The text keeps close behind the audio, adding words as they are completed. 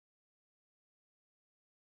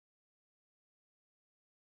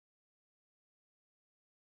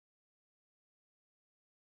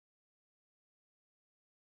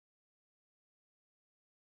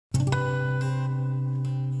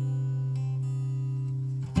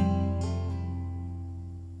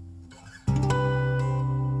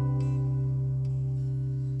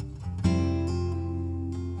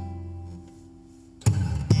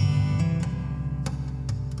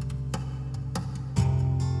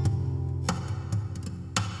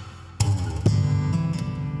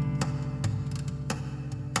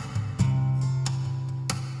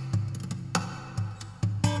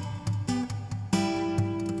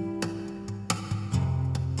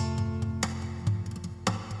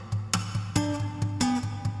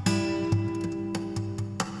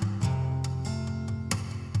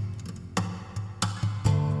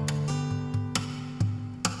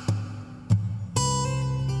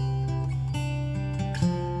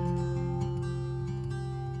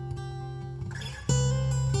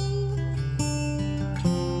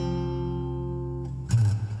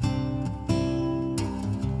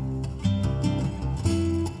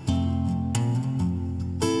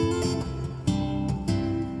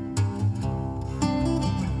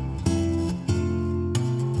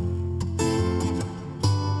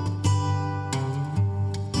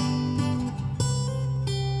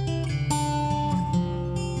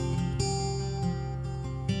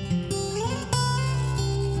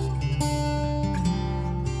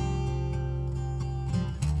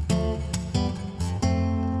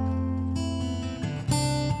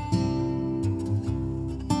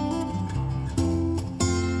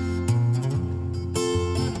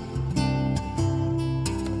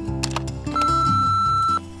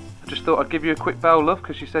just thought I'd give you a quick bell, love,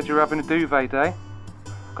 because you said you're having a duvet day.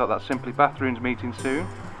 Got that Simply Bathrooms meeting soon.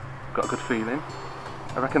 Got a good feeling.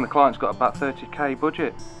 I reckon the client's got about 30k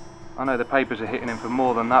budget. I know the papers are hitting him for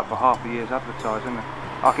more than that for half a year's advertising.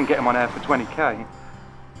 I can get him on air for 20k.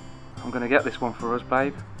 I'm going to get this one for us,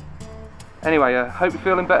 babe. Anyway, hope you're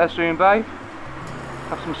feeling better soon, babe.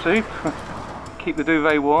 Have some soup. Keep the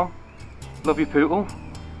duvet warm. Love you, Pootle.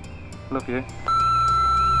 Love you.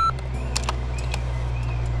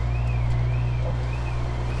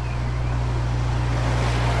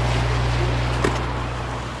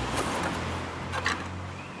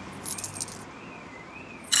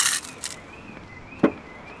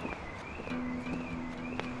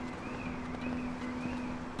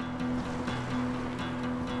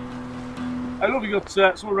 I love you got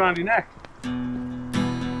something around your neck.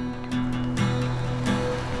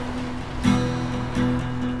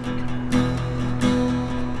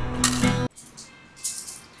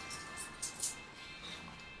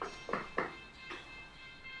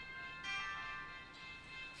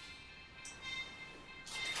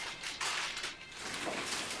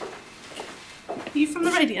 Are you from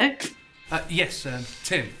the radio? Yes,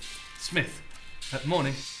 Tim Smith.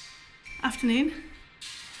 Morning. Afternoon.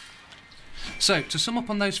 So, to sum up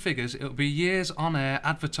on those figures, it'll be a year's on-air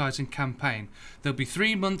advertising campaign. There'll be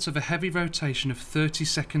 3 months of a heavy rotation of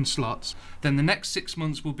 30-second slots. Then the next 6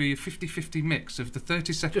 months will be a 50-50 mix of the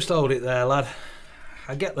 30-second... Just hold it there, lad.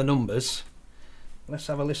 I get the numbers. Let's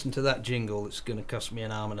have a listen to that jingle that's going to cost me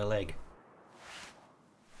an arm and a leg.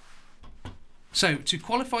 So, to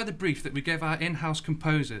qualify the brief that we gave our in-house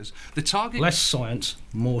composers, the target... Less science,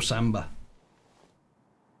 more samba.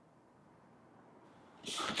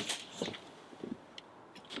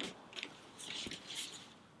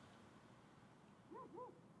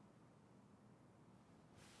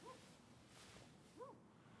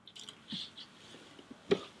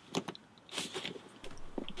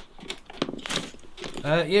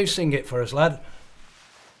 You sing it for us, lad.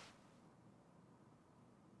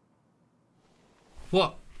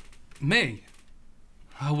 What? Me?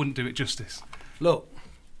 I wouldn't do it justice. Look,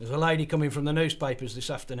 there's a lady coming from the newspapers this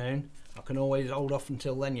afternoon. I can always hold off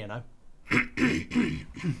until then, you know.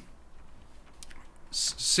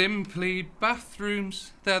 Simply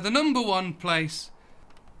Bathrooms. They're the #1 place.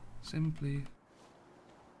 Simply...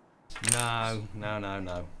 No.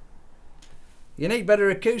 You need better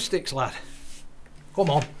acoustics, lad. Come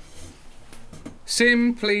on.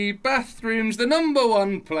 Simply Bathrooms, the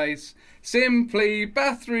 #1 place. Simply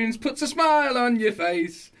Bathrooms puts a smile on your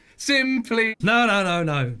face. Simply...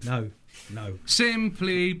 No.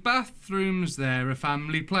 Simply Bathrooms, they're a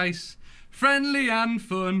family place. Friendly and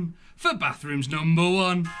fun for Bathrooms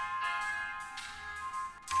 #1.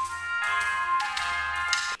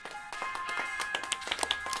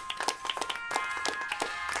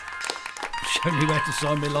 Show me where to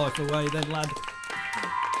sign my life away then, lad.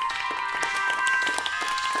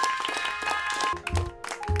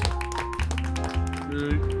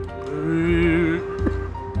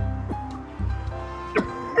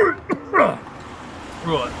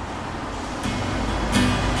 Right.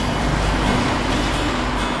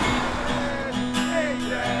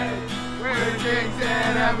 We're the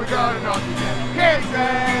Kingston and we're gonna knock you down.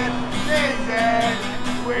 Kingston,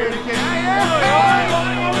 we're the Kingston.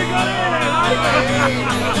 What we got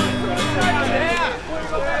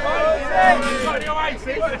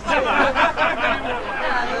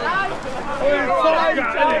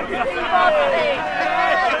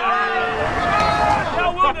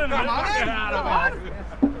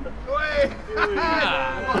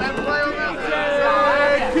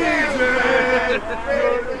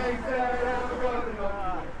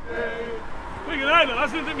I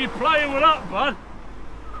didn't think you'd playing with that, bud.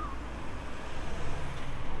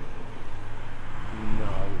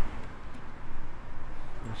 No.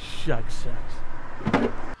 Shag sex.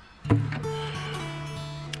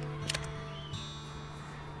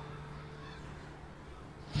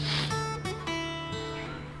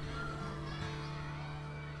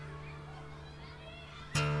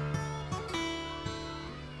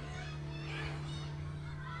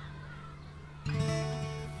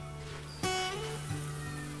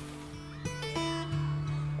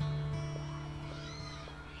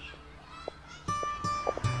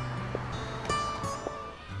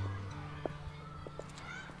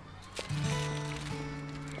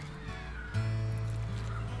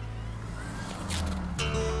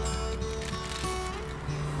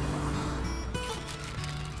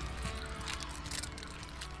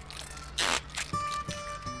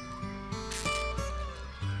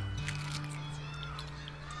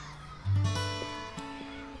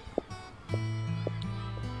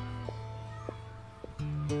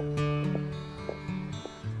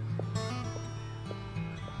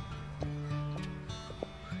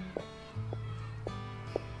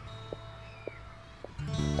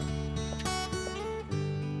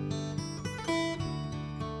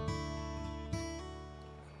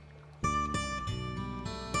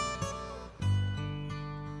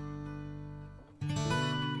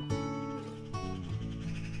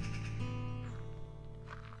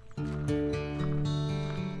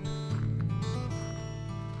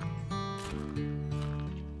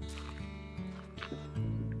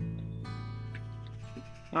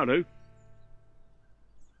 I do.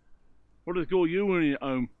 What do they call you when you're at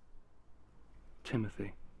home?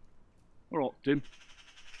 Timothy. All right, Tim.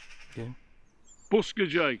 Yeah. Busker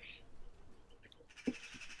Jake.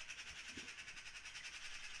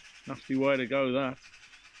 Nasty way to go, that.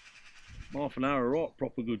 Half an hour, right,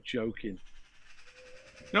 proper good joking.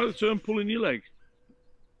 You know the term pulling your leg?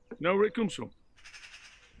 You know where it comes from?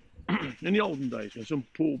 In the olden days, when some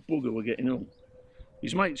poor bugger were getting up,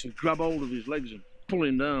 his mates would grab hold of his legs and pull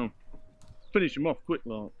him down. Finish him off quick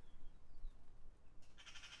like.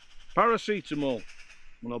 Paracetamol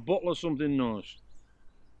and a bottle of something nice.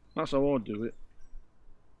 That's how I'd do it.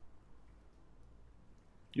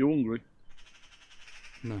 You hungry?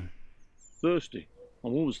 No, Thirsty?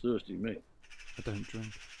 I'm always thirsty, mate. I don't drink.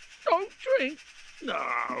 Don't drink?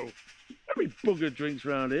 No. Every bugger drinks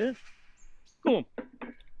round here. Come on.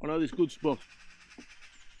 I know this good spot.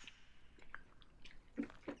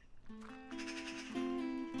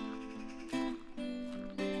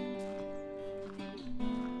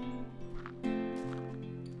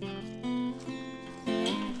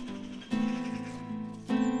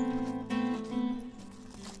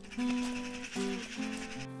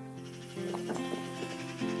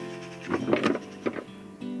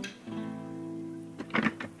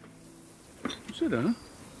 Sit down.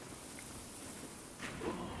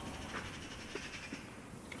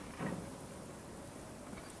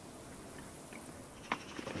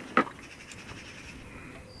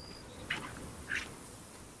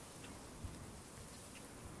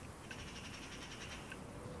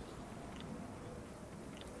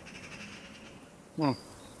 Well,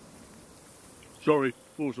 sorry,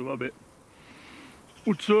 force of habit.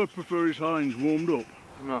 Would Sir prefer his hinds warmed up?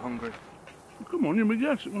 I'm not hungry. Well, come on, you may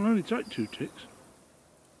guess. It will only take 2 ticks.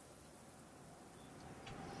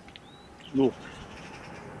 Look,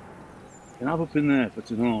 you can have up in there for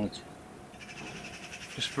tonight.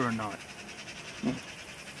 Just for a night.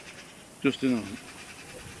 Just tonight.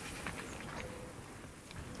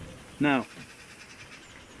 Now,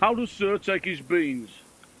 how does Sir take his beans?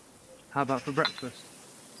 How about for breakfast?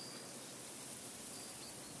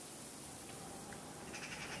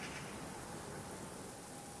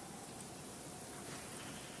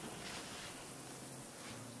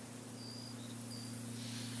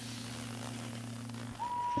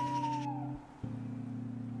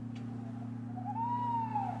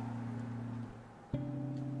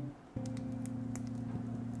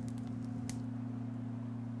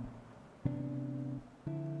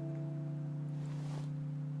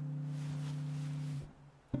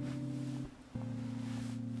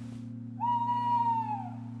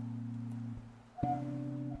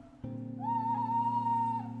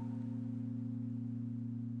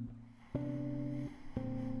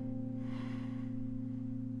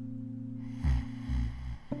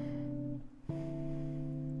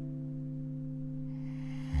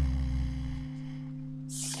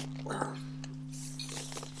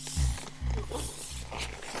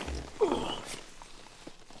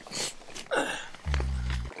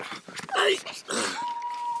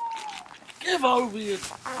 Give over, you...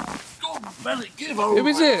 God, Bennett, give over. Who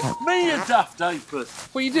is it? Me, you daft apert.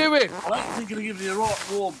 What are you doing? I don't think I'll give you a right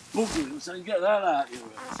warm bugger and say, get that out of your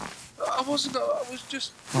head. I wasn't, I was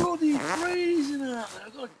just... Bloody freezing out there.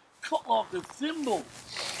 I've got cut like a thimble.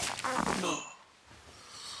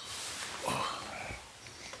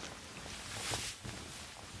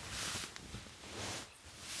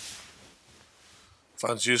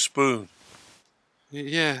 Fancy a spoon?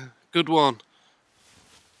 Yeah, good one.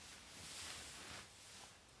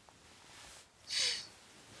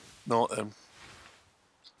 Not then.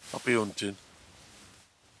 I'll be hunting.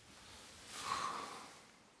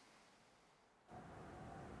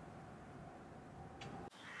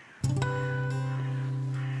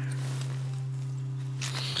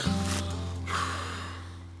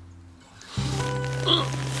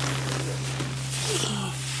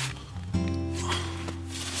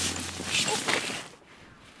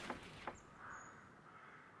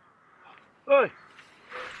 Hey!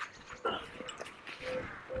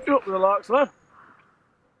 You up with the larks, lad?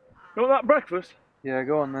 You want that breakfast? Yeah,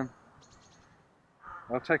 go on then.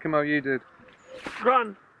 I'll take him how you did.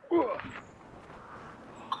 Grand.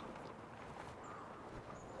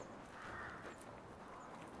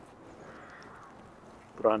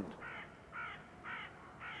 Grand.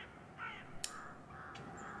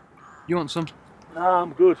 You want some? Nah,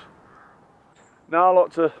 I'm good. Now I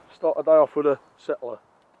like to start a day off with a settler.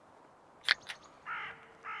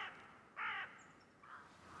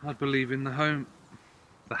 I believe in the home.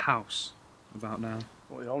 the house about now.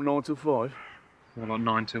 What, the whole 9 till 5? More like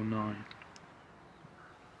 9 till 9.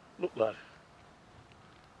 Look, lad,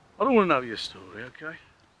 I don't want to know your story, okay?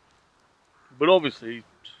 But obviously,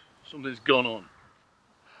 something's gone on.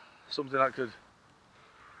 Something that could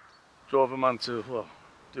drive a man to, well,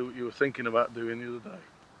 do what you were thinking about doing the other day.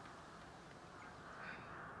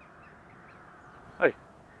 Hey,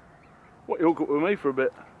 what, you hook up with me for a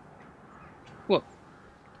bit? What?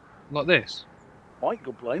 Like this? I ain't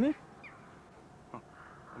complaining.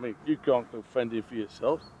 I mean, you can't go fending for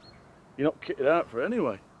yourself. You're not kitted out for it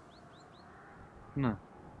anyway. No.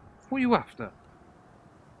 What are you after?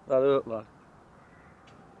 That hurt, lad.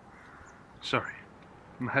 Sorry.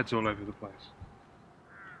 My head's all over the place.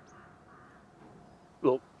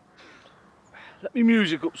 Look, let me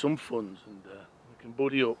music up some funds and we can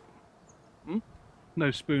buddy up. Hmm?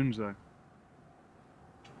 No spoons, though.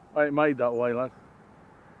 I ain't made that way, lad.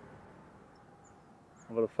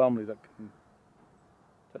 I've got a family that can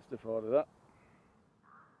testify to that.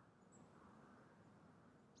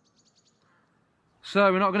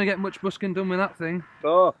 So, we're not going to get much busking done with that thing?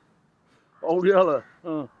 Oh, old Yeller.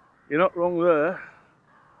 Oh, you're not wrong there.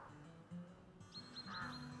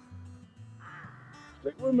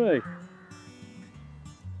 Stick with me.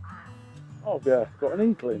 I've got an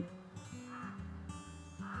inkling.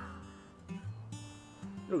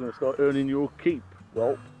 You're going to start earning your keep,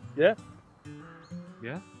 Walt. Yeah?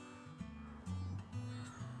 Yeah?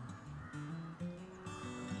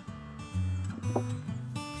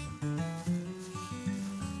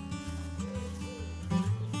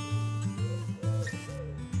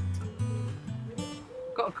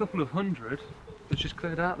 Got a couple of hundred that's just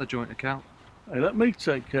cleared out the joint account. Hey, let me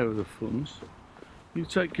take care of the funds. You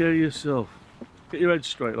take care of yourself. Get your head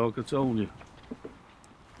straight like I told you.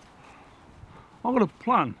 I've got a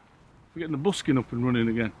plan for getting the busking up and running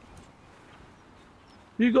again.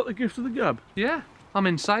 You got the gift of the gab? Yeah, I'm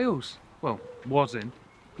in sales. Well, was in.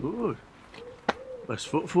 Good. Best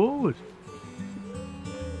foot forward.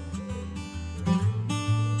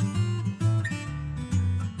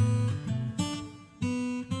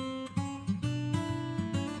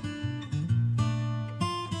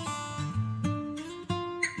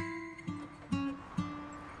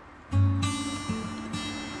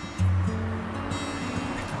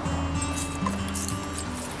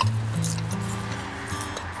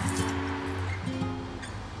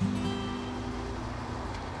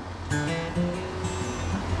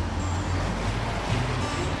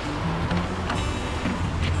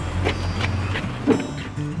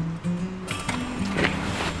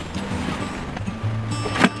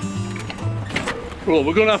 Well,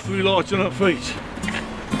 we're going to have to be light on our feet.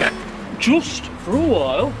 Just for a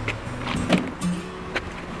while.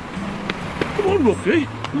 Come on, Rookie.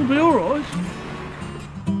 You'll be all right.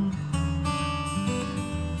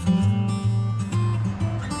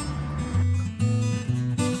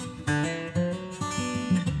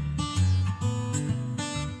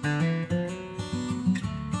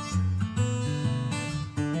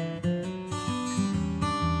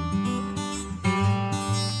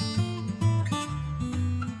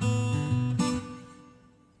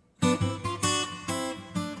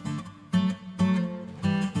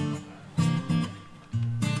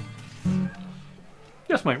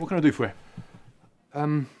 Yes, mate, what can I do for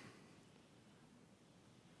you?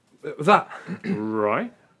 That.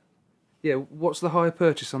 Right. Yeah, what's the hire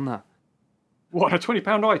purchase on that? What, a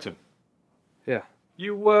 £20 item? Yeah.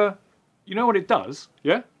 You know what it does,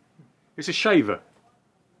 yeah? It's a shaver.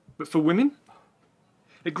 But for women?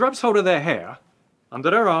 It grabs hold of their hair,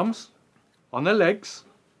 under their arms, on their legs,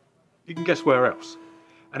 you can guess where else.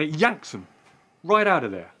 And it yanks them right out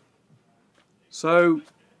of there. So,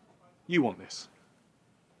 you want this.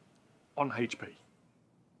 On HP.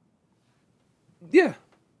 Yeah.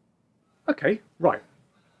 Okay, right.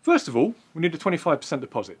 First of all, we need a 25%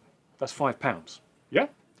 deposit. That's £5. Yeah?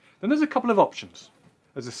 Then there's a couple of options.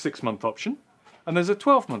 There's a 6-month option, and there's a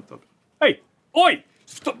 12-month option. Hey, oi!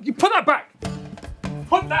 Stop! You put that back!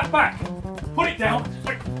 Put that back! Put it down!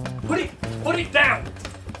 Put it down!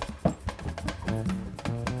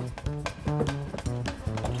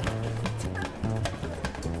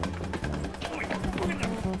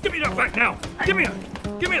 Give me that back now! Give me that!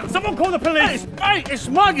 Someone call the police! Hey, it's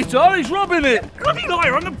my guitar, he's robbing it! Bloody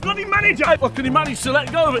liar! I'm the bloody manager! Hey, well, can you manage to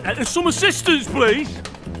let go of it? There's some assistance, please!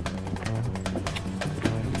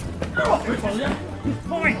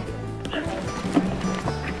 Fine!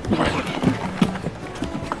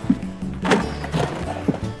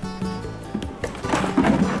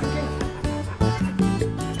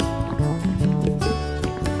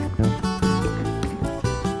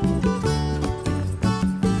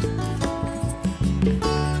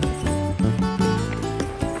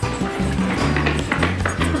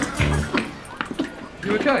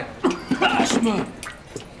 okay? Asthma.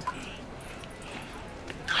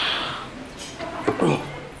 Oh,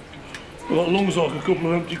 well, that lungs like a couple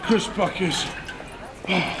of empty crisp packets.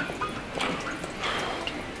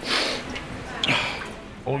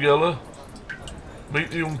 Oh, Yeller,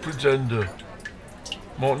 meet the young pretender.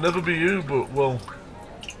 Might never be you, but, well,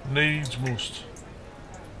 needs must.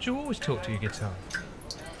 Do you always talk to your guitar?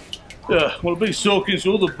 Yeah, well, be talking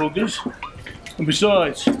to other buggers. And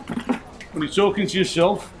besides, when you're talking to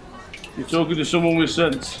yourself, you're talking to someone with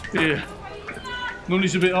sense. Here,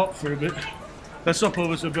 money's a bit hot for a bit. Let's hop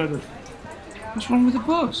over to bed. What's wrong with the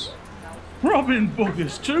bus? Robbing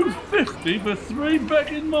buggers, $2.50 for 3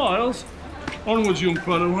 begging miles. Onwards, young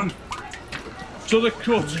Padawan. To the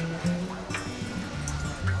cut.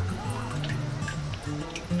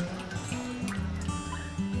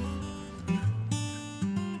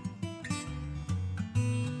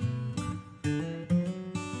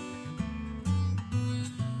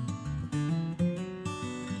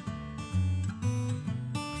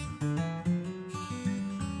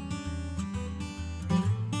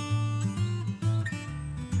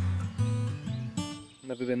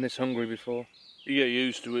 Never been this hungry before. You get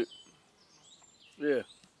used to it. Yeah.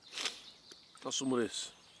 Have some of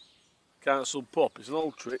this. Council pop, it's an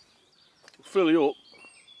old trick. It'll fill you up.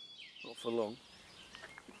 Not for long.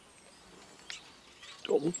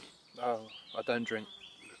 Come. Oh, I don't drink.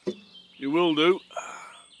 You will do.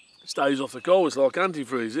 It stays off the coal, it's like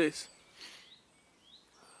antifreeze, this.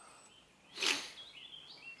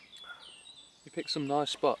 You picked some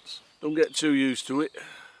nice spots. Don't get too used to it.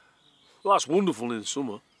 Well, that's wonderful in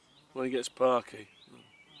summer, when it gets parky.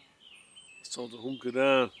 It's time to hunker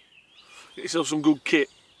down. Get yourself some good kit.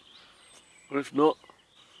 Or if not,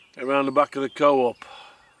 get round the back of the co-op.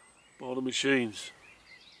 Buy the machines.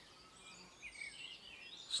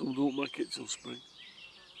 Some don't make it till spring.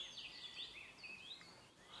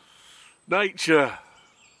 Nature.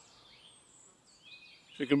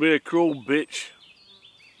 She can be a cruel bitch.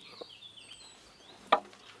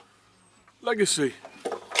 Legacy.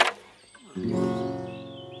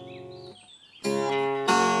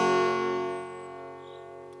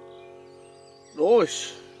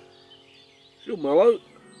 Nice. She'll mellow.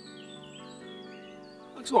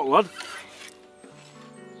 Thanks a lot, lad.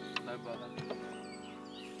 No bother.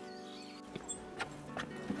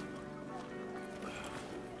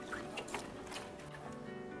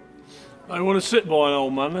 I want to sit by an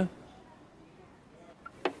old man then.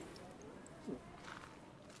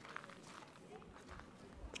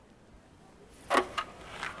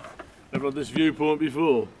 Never had this viewpoint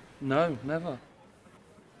before. No, never.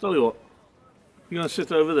 Tell you what, you're going to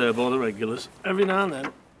sit over there by the regulars. Every now and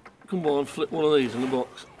then, come by and flip one of these in the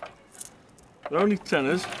box. They're only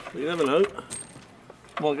tenors, but you never know.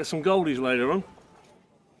 Might get some goldies later on.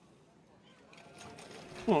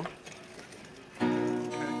 Come on.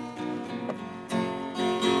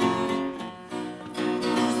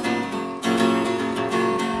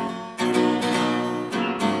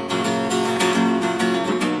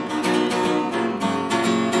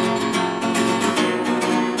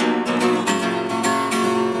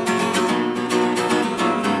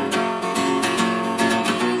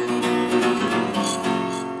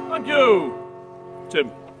 Thank you,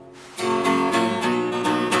 Tim.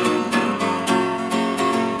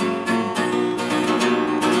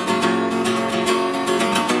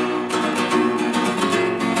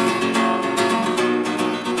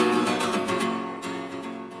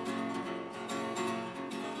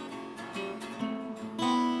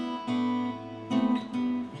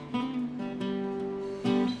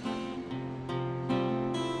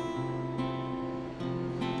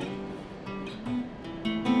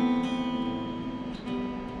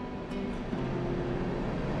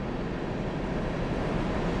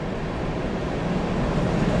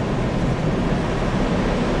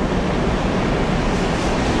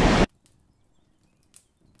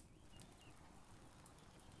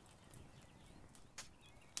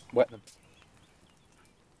 Wet them.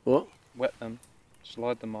 What? Wet them,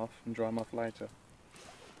 slide them off and dry them off later.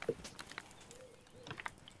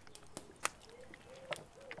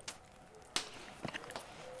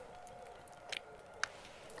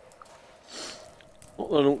 Not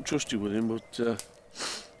that I don't trust you with him, but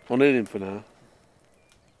I need him for now.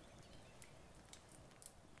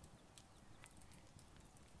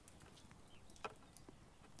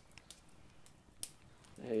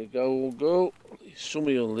 There you go, we'll go. At least some of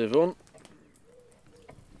you'll live on.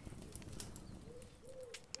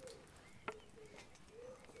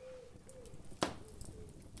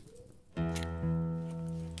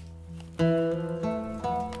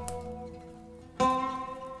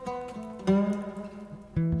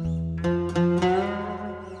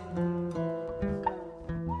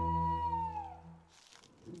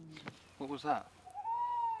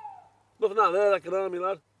 out there, they can harm me,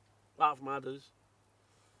 lad. Apart from adders.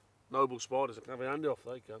 Noble spiders, they can have a handy off,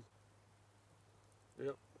 they can.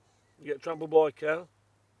 Yep. You get trampled by a cow.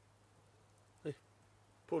 Hey,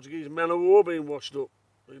 Portuguese men of war being washed up.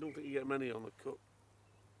 You don't think you get many on the cut.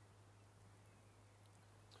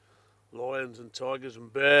 Lions and tigers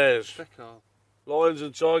and bears. Fuck off. Lions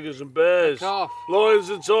and tigers and bears. Fuck off. Lions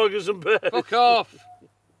and tigers and bears. Fuck off.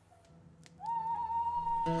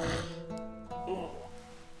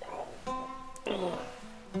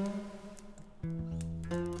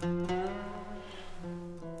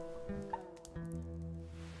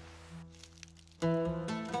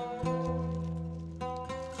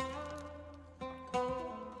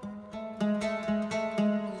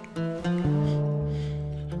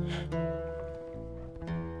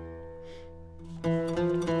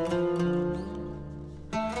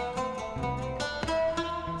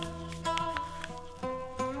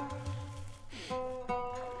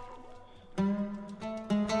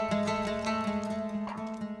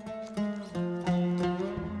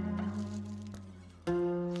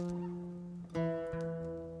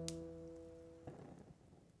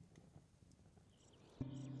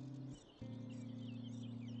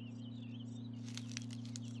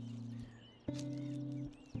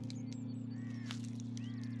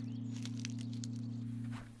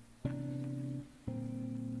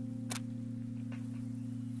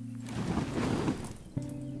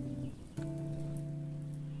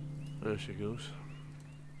 There she goes.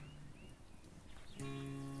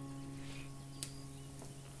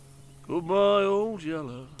 Goodbye, old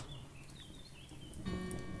Yeller.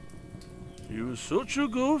 You were such a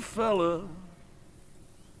good fella.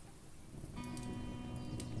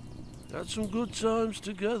 Had some good times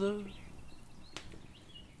together.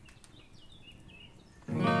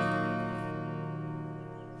 I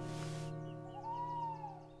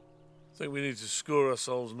think we need to score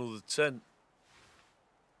ourselves another tent.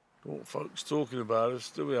 Don't want folks talking about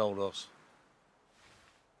us, do we, old hoss?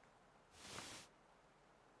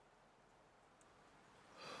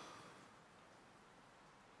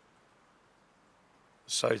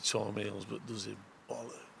 Say time heals, but does it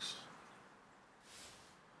bollocks?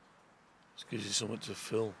 Just gives you something to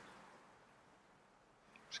fill.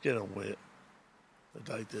 Just get on with it. The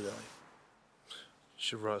day to day.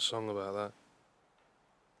 Should write a song about that.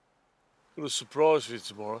 Got a surprise for you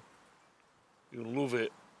tomorrow. You'll love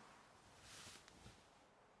it.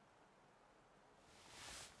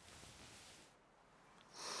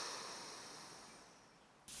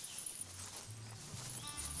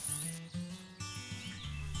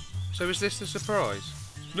 So is this the surprise?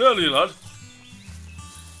 Nearly, lad.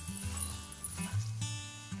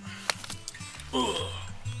 What?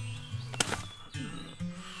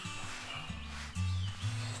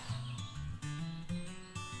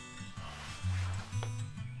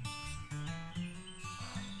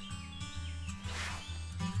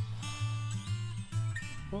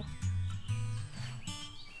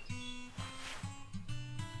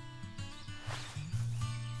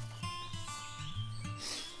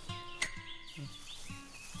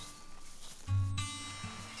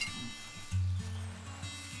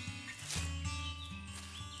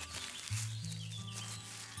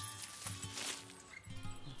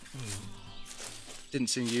 Didn't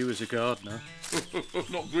see you as a gardener.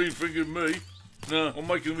 Not green-fingered me. No, I'm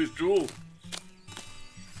making a withdrawal.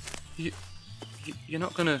 You're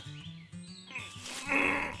not gonna...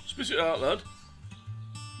 Spit it out, lad.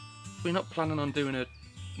 We're not planning on doing a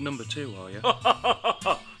number 2, are you?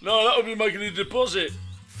 No, that would be making a deposit.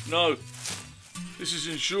 No. This is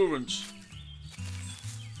insurance.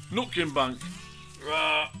 Nutkin Bank.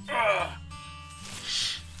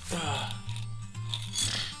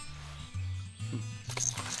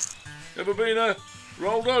 Ever been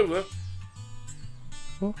rolled over?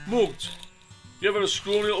 What? Mugged? You ever had a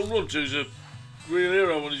scrawny little runt who's a real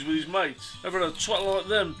hero when he's with his mates? Ever had a twat like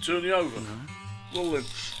them turn you over? No. Well then,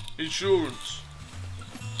 insurance.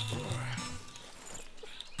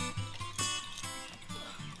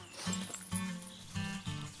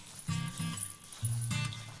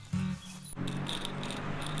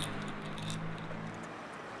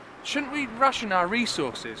 Shouldn't we ration our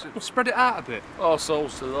resources? Spread it out a bit. Our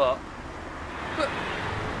souls to that. But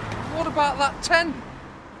what about that tent?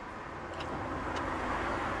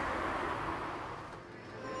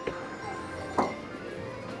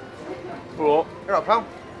 What? You're up, pal.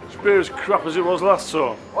 It's beer as crap as it was last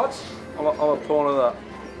time. What? I'll have a pound of that.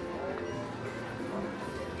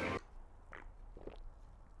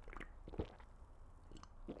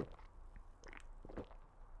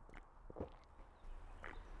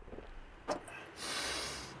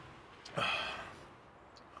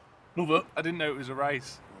 I didn't know it was a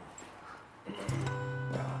race.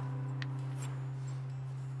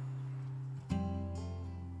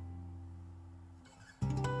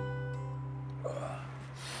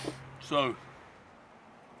 So,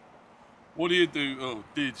 what do you do? Oh,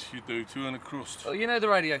 did you do to earn a crust? Oh, you know the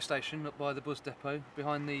radio station up by the bus depot,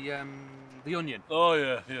 behind the Onion? Oh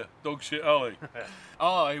yeah, Dog shit alley.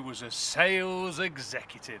 I was a sales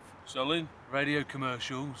executive. Selling? Radio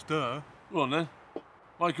commercials, duh. Go on then.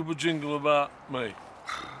 Make up a jingle about me.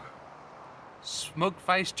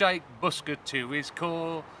 Smug-faced Jake busker to his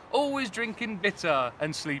core, always drinking bitter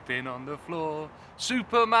and sleeping on the floor.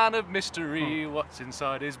 Superman of mystery, what's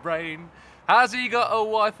inside his brain? Has he got a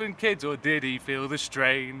wife and kids, or did he feel the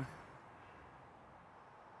strain?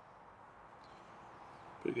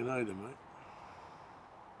 Pick an item, mate.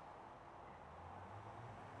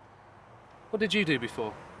 What did you do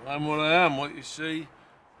before? I'm what I am. What you see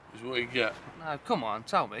is what you get. No, come on,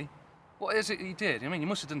 tell me. What is it you did? I mean, you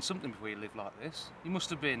must have done something before you lived like this. You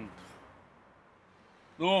must have been...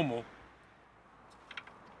 normal.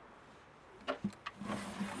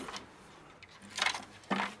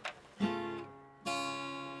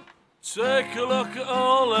 Take a look at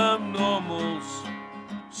all them normals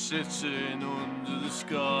sitting under the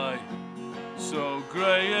sky, so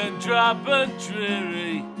grey and drab and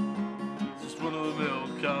dreary, just one of the mill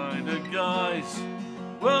kind of guys.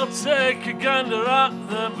 Well, take a gander at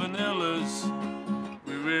them vanillas,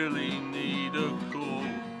 we really need a call.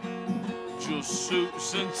 Just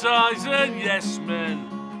suits and ties and yes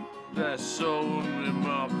men, they're so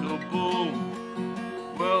unremarkable.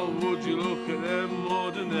 Well, would you look at them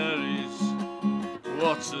ordinaries?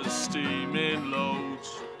 What a steaming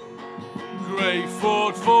loads. Grey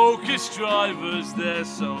Ford Focus drivers, they're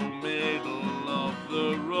so middle of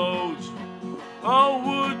the road. Oh,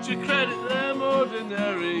 would you credit them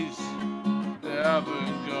ordinaries? They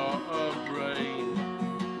haven't got a brain.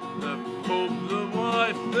 The pub, the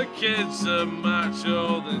wife, the kids, the match,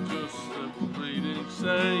 oh, they're just a bleeding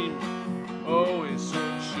shame. Oh, it's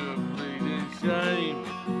such a bleeding shame.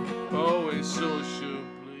 Oh, it's such a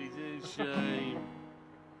bleeding shame.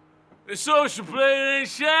 It's such a bleeding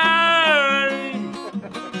shame.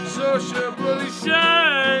 Such a bloody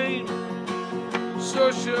shame.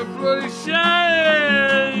 Such a bloody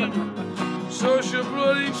shame. Such a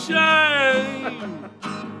bloody shame.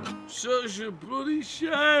 Such a bloody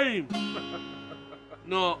shame.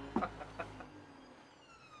 No.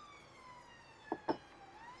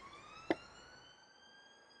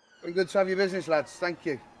 Very good to have your business, lads. Thank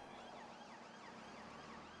you.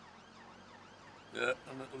 Yeah,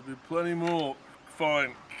 and there'll be plenty more.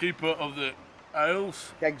 Fine. Keep out of the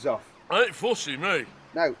ales. Kegs off. I ain't fussy, me.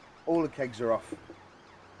 No, all the kegs are off.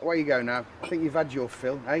 Away you go now. I think you've had your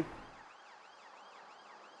fill, eh?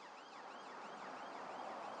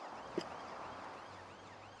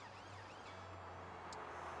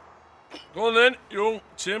 Go on then, young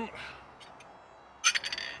Tim.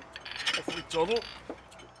 Off we toddle.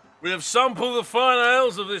 We have sampled the fine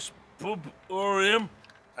ales of this pub-orium,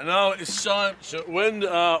 and now it's time to wend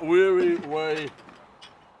our weary way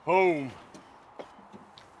home.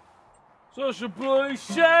 Such a bloody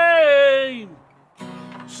shame!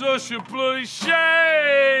 Such a bloody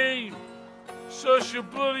shame! Such a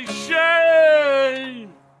bloody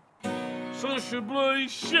shame! Such a bloody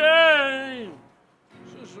shame!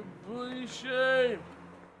 Such a bloody shame!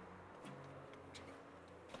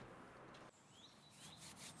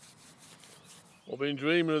 I've been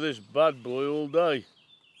dreaming of this bad boy all day.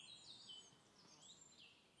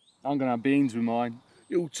 I'm gonna have beans with mine.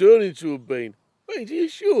 You'll turn into a bean. Wait, are you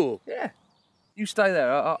sure? Yeah. You stay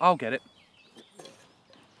there, I'll get it.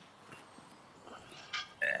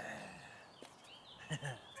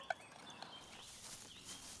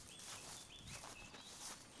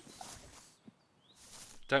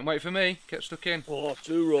 Don't wait for me, get stuck in. Oh,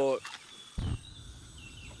 too right.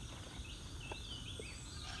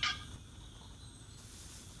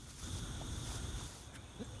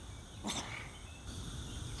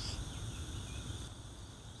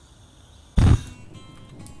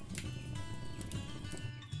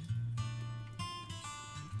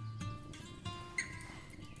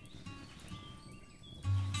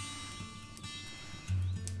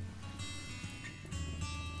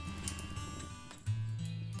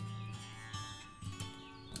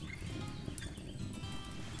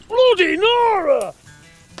 Bloody Nora!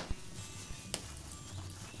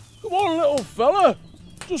 Come on, little fella.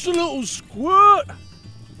 Just a little squirt.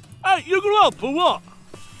 Hey, you gonna help or what?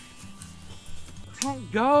 I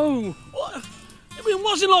can't go. What? I mean,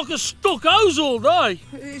 was it like a stuck hose all day?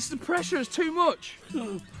 It's the pressure, it's too much.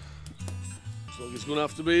 So it's gonna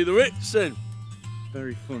have to be the Ritz then.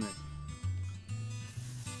 Very funny.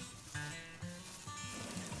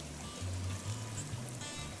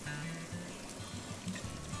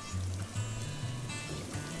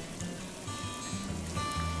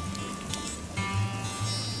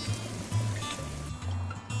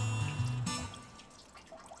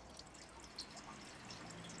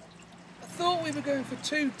 thought we were going for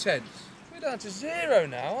 2 tents. We're down to 0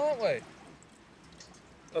 now, aren't we?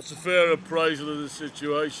 That's a fair appraisal of the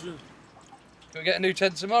situation. Can we get a new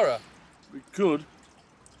tent tomorrow? We could,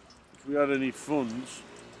 if we had any funds.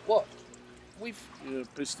 What? We've... Yeah,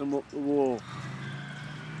 pissed them up the wall.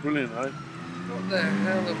 Brilliant, eh? What the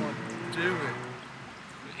hell am I doing?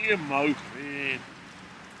 You're moping.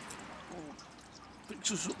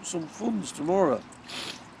 Fix us up some funds tomorrow.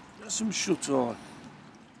 Get some shut-eye.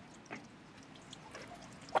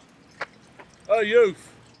 Hey,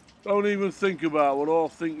 youth. Don't even think about what I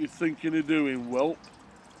think you're thinking of doing, whelp.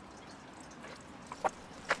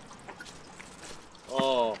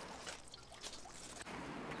 Oh.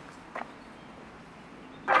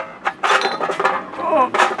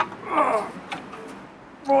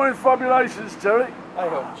 Morning, fabulations, Terry. Hey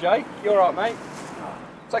up, Jake. You alright, mate?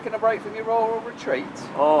 Taking a break from your rural retreat?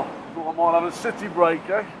 Oh, thought I might have a city break,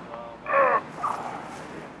 eh?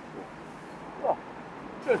 Oh,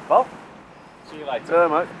 cheers, pal. See you later. Yeah,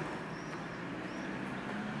 mate.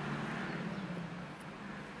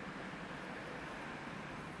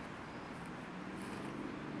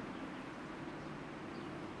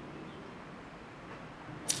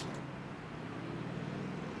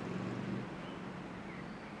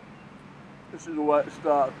 This is the way to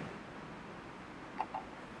start.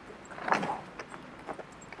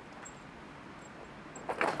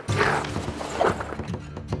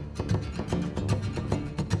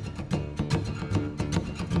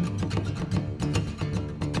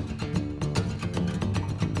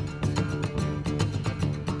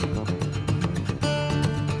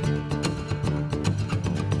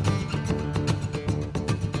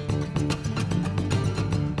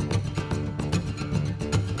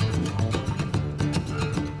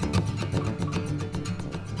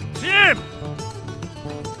 Tim!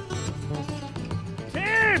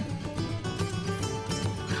 Tim!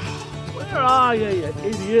 Where are you, you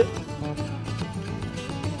idiot?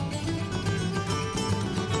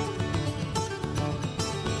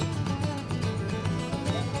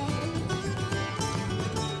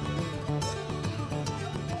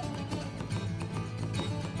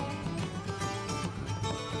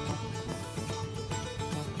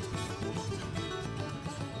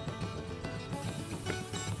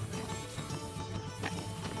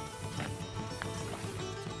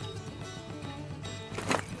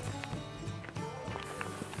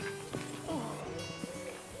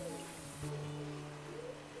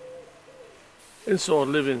 Inside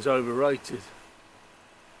living's overrated.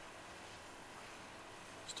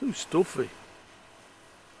 It's too stuffy.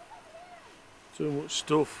 Too much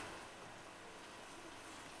stuff.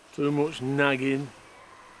 Too much nagging.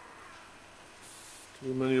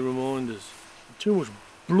 Too many reminders. Too much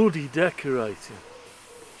bloody decorating.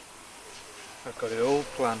 I've got it all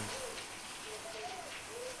planned.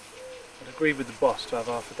 I'd agreed with the boss to have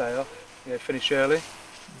half a day off. Yeah, finish early.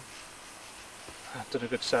 I've done a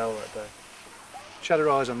good sale that day. She had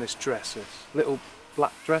her eyes on this dress, this little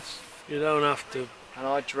black dress. You don't have to. And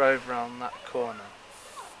I drove round that corner.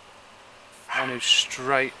 I knew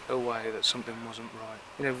straight away that something wasn't right.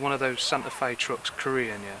 You know, one of those Santa Fe trucks,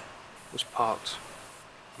 Korean, yeah, was parked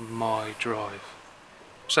on my drive.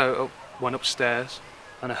 So I went upstairs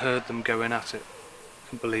and I heard them going at it.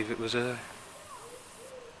 Couldn't believe it was her.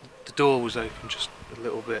 The door was open just a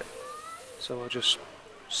little bit, so I just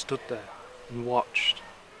stood there and watched.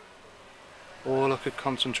 All I could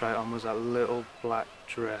concentrate on was that little black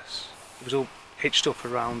dress. It was all hitched up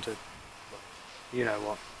around her. You know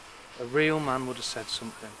what? A real man would have said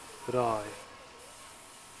something, but I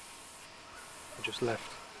just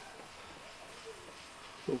left.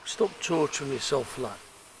 Look, stop torturing yourself, lad.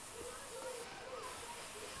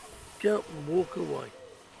 Get up and walk away.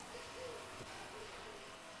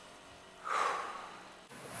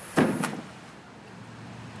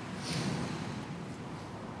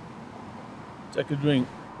 Take a drink.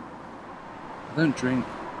 I don't drink,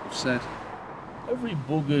 I've said. Every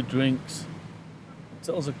bugger drinks.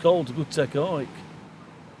 Tells a cold to go take a hike.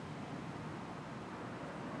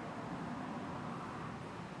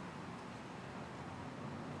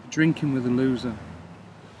 Drinking with a loser.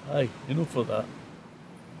 Hey, enough of that.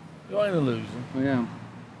 You ain't a loser. I am.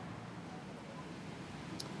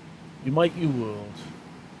 You make your world.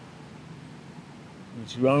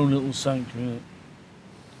 It's your own little sanctuary, innit?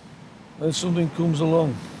 Then something comes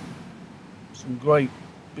along. Some great,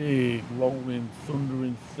 big, rolling,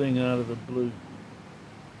 thundering thing out of the blue.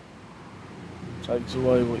 Takes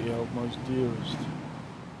away what you held most dearest.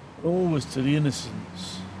 But always to the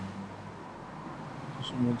innocence. To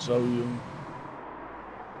someone so young.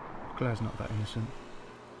 Claire's not that innocent.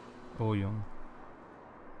 Or young.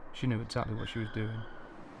 She knew exactly what she was doing.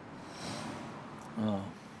 Oh.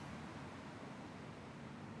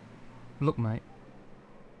 Look, mate,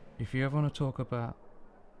 if you ever want to talk about,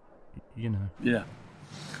 you know... Yeah.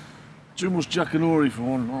 Too much Jack and Ori for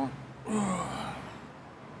one night.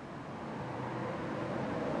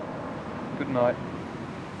 Good night.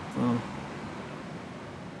 Oh.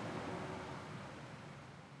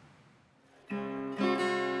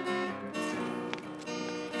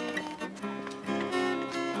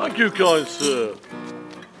 Thank you, kind sir.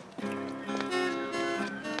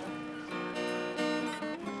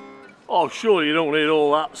 Oh, sure you don't need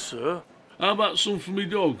all that, sir. How about some for me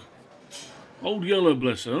dog? Old Yellow,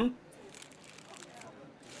 bless her.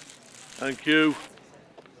 Thank you.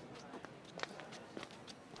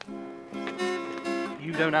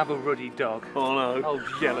 You don't have a ruddy dog. Oh, no. Old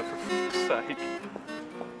Yellow, for f***'s sake.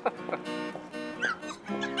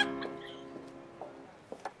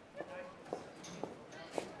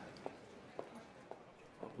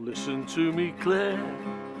 Listen to me, Claire.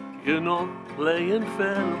 You're not playing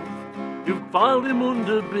fair, love. You've filed him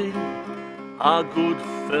under B, our good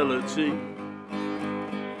fella T.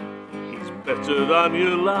 He's better than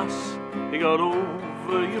your lass. He got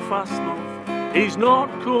over you fast, love. He's not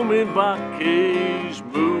coming back, he's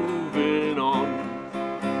moving on.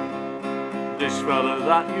 This fella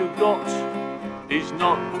that you got, he's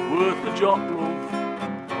not worth a jot,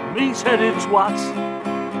 love. Meat-headed twat,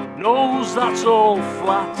 knows that's all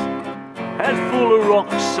flat. Head full of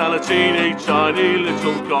rocks and a teeny tiny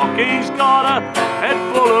little cock. He's got a head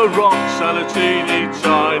full of rocks and a teeny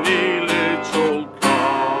tiny little cock.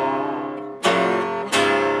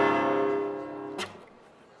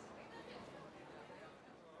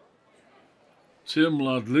 Tim,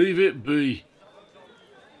 lad, leave it be.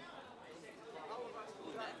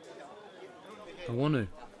 I want to.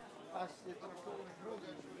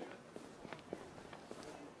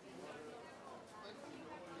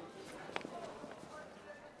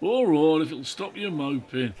 All right, if it'll stop you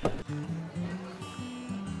moping.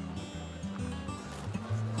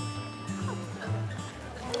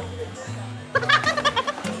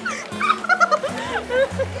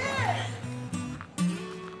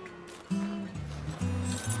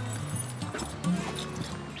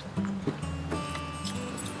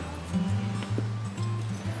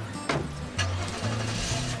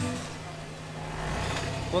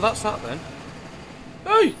 Well, that's that then.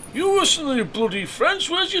 Hey, you listen to your bloody French.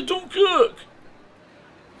 Where's your Dunkirk?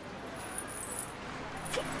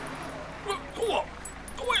 Go on.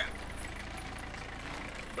 Go here.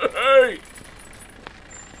 Hey.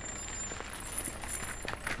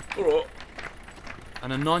 All right.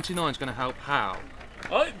 And a 99's going to help how?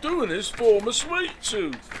 I ain't doing this for my sweet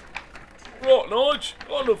tooth. Right, Nige,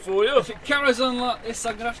 got enough for you. If it carries on like this,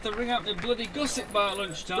 I'm going to have to ring out my bloody gusset by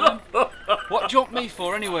lunchtime. What do you want me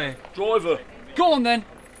for anyway? Driver. Go on then.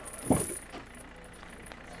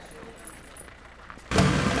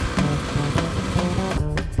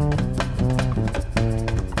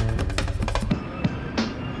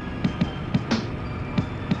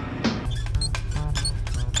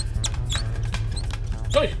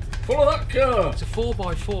 Hey, follow that car. It's a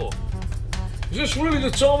 4x4. Is this really the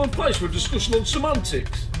time and place for a discussion on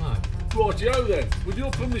semantics? No. Rightio then. With your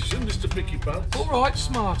permission, Mr. Picky Pants. All right,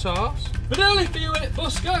 smart ass. Bit early for you, innit,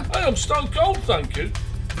 Busker? Hey, I'm stone cold, thank you.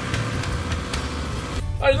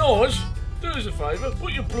 Hey, Nige, do us a favour,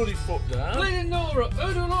 put your bloody foot down. Bleeding Nora,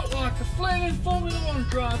 who do look like a flaming Formula 1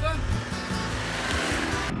 driver?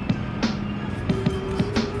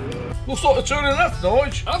 We'll start to turning left,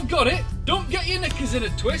 Nige. I've got it. Don't get your knickers in a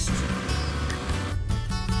twist.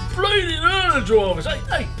 Bleeding early drivers.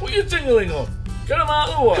 Hey, put your tingling on. Get them out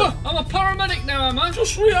of the way. I'm a paramedic now, am I?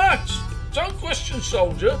 Just react. Don't question,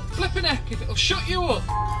 soldier. Flipping heck if it'll shut you up.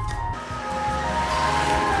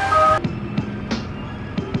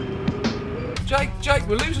 Jake,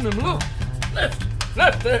 we're losing them, look.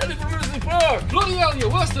 Left, they're heading for Grizzly Park. Bloody hell,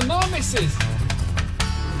 you're worse than my missus.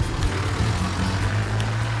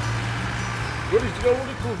 Ready to go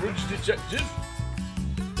under coverage, detective?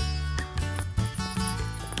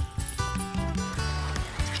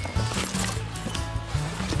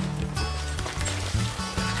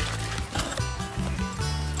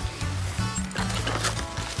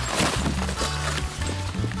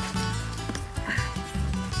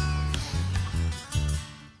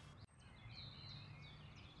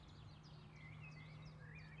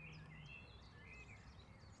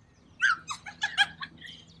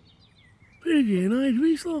 Piggy and I'd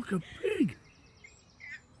he's like a pig.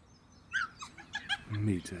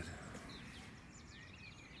 Meathead.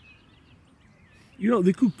 You know,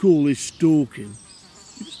 they could call this stalking.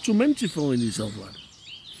 It's tormentifying yourself, lad.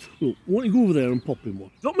 Look, why don't you go over there and pop him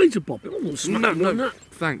one? Not me to pop him, I'm not smacking No, on that.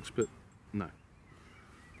 thanks, but no.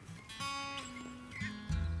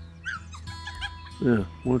 Yeah,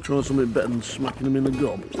 want to try something better than smacking them in the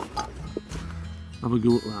gob? Have a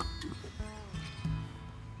go at that.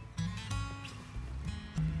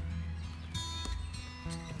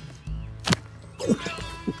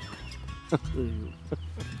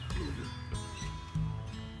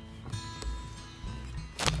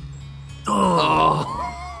 Oh.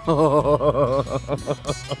 Oh.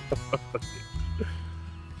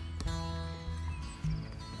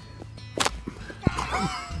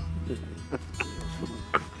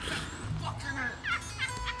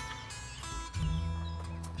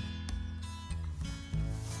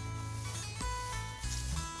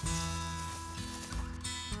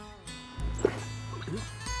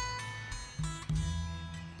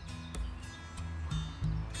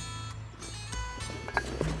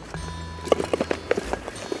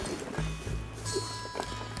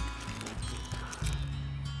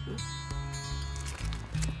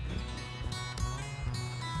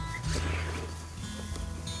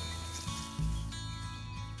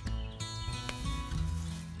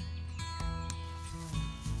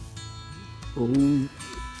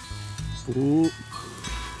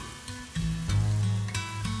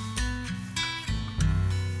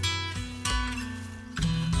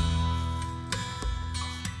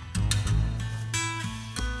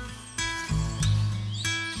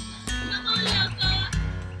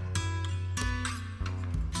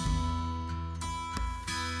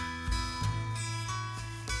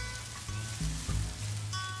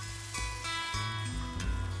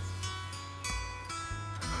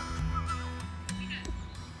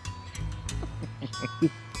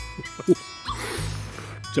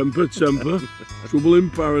 Temper, temper. Trouble in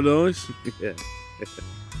paradise. Yeah.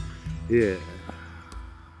 Yeah.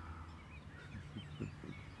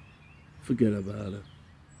 Forget about her.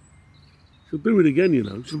 She'll do it again, you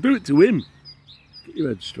know. She'll do it to him. Get your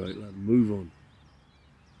head straight, lad, and move on.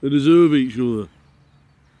 They deserve each other.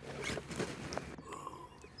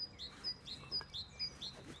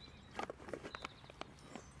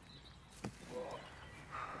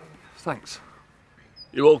 Thanks.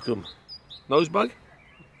 You're welcome. Nosebag?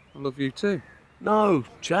 I love you too. No,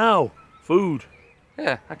 chow. Food.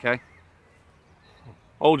 Yeah, okay.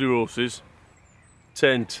 Hold your horses.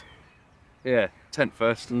 Tent. Yeah, tent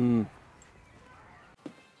first. Mm.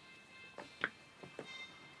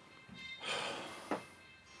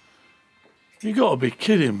 You gotta be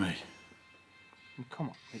kidding me. Come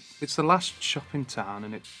on, it's the last shop in town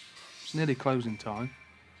and it's nearly closing time.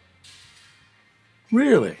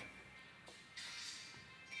 Really?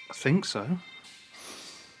 I think so.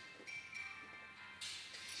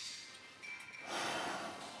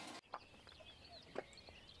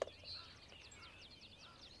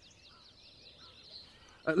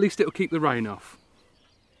 At least it'll keep the rain off.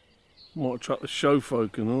 Might attract the show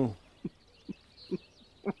folk and all.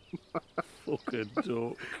 Fucking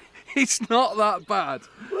dog. It's not that bad.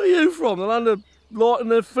 Where are you from? The land of light on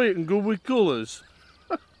their feet and good with colours?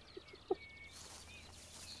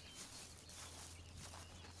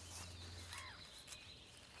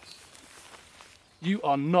 You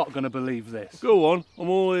are not going to believe this. Go on, I'm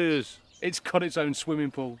all ears. It's got its own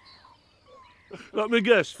swimming pool. Let me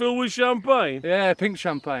guess, filled with champagne? Yeah, pink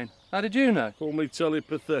champagne. How did you know? Call me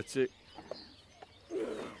telepathetic.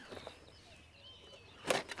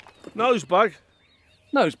 Nosebag?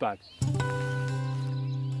 Nosebag.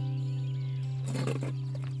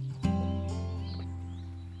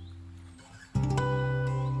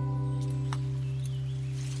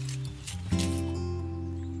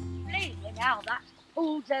 Bleeding hell, that's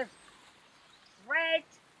pools of red.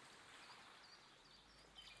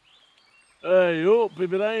 Hey, up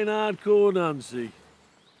if it ain't hardcore Nancy.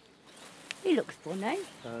 He looks funny.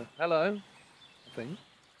 Hello, I think.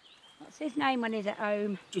 What's his name when he's at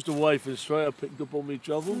home? Just a wafer straight I picked up on me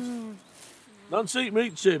travels. Nancy,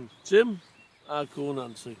 meet Tim. Tim, hardcore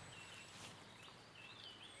Nancy.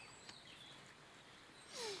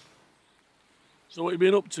 So what you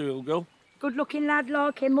been up to, Ilgo? Good looking lad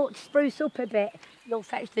like him, ought to spruce up a bit. You'll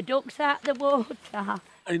fetch the ducks out the water.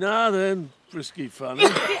 Hey, now then, frisky fanny.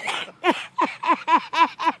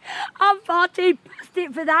 I'm far too past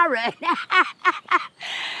it for that,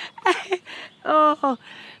 Oh,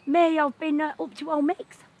 me, I've been up to Old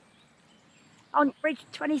Mix. On Bridge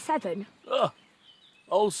 27. Ah,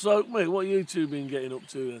 old soak, mate, what you two been getting up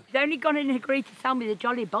to then? He's only gone in and agreed to sell me the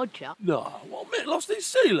Jolly Bodger. No, what, Mick lost his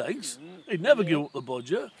sea legs? He'd never give up the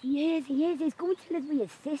bodger. He is. He's going to live with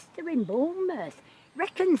his sister in Bournemouth.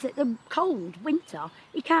 Reckons that the cold winter,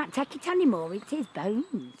 he can't take it anymore, it's his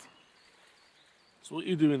bones. So what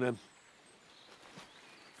you doing then?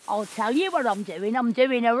 I'll tell you what I'm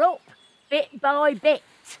doing her up, bit by bit.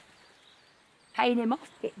 paying him off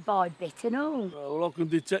bit by bit and all. Well, I can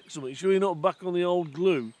detect something. You sure you're not back on the old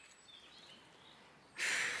glue?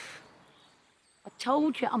 I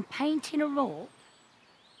told you I'm painting her up.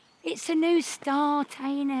 It's a new start,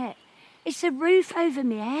 ain't it? It's a roof over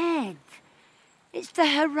my head. It's the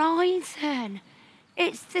horizon.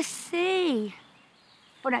 It's the sea.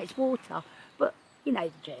 Well, no, it's water, but you know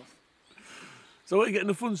the gist. So what are you getting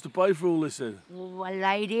the funds to pay for all this then? Oh, a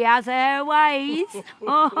lady has her ways.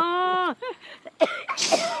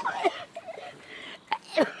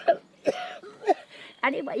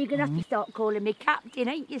 Anyway, you're going to have to start calling me Captain,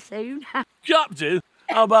 ain't you, soon? Captain?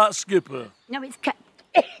 How about Skipper? No, it's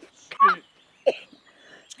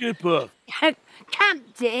Skipper.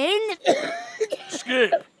 Captain.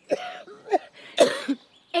 Skip.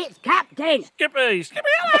 It's Captain. Skippy. Skippy,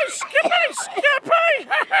 hello, Skippy.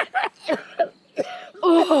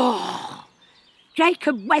 Oh,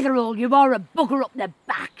 Jacob Weatherall, you are a bugger up the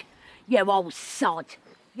back. You old sod.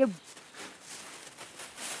 You...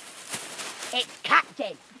 It's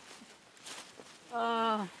Captain.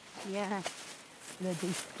 Oh, yeah.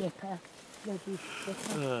 Bloody skipper. Bloody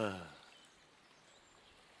skipper.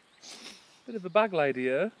 Bit of a bag lady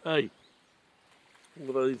here. Hey.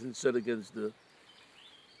 What have anything said against her?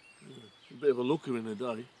 A bit of a looker in the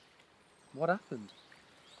day. What happened?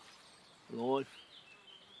 Life.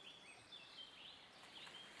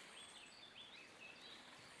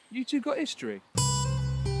 You two got history?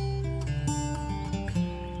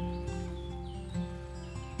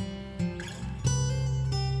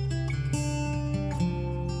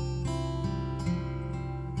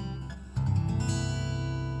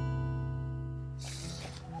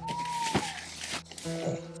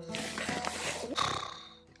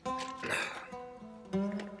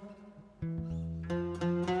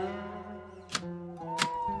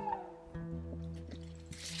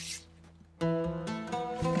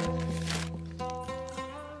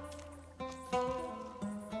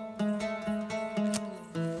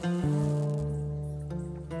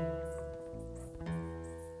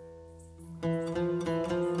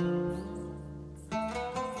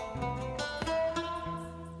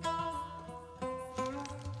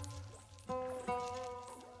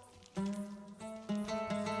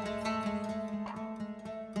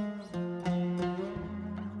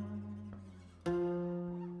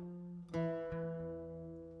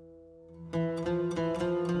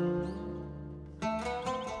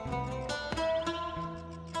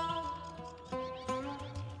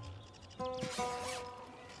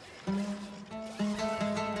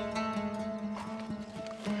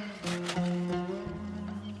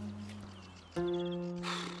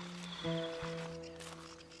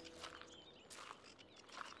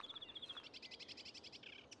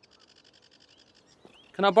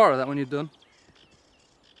 Can I borrow that when you're done?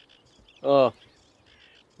 Oh,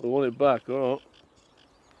 we want it back, all right.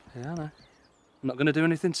 Yeah, I know. I'm not going to do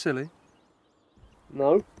anything silly.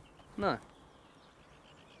 No? No.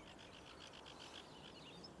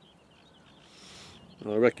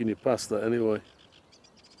 I reckon you passed that anyway.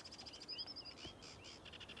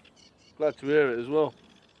 Glad to hear it as well.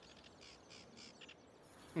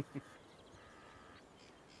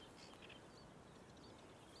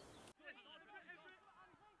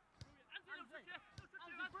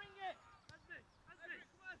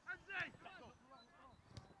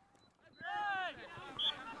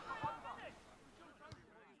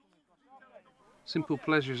 Simple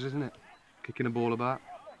pleasures, isn't it? Kicking a ball about.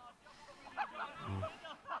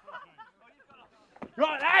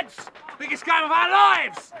 Right, lads! Biggest game of our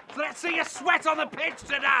lives! So let's see you sweat on the pitch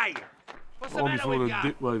today! What's the matter before with the you?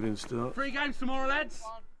 dick waving start. 3 games tomorrow, lads.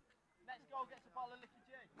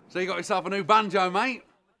 So you got yourself a new banjo, mate?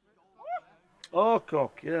 Oh,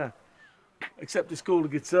 cock, yeah. Except it's called a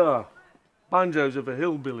guitar. Banjos are for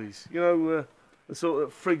hillbillies. You know, the sort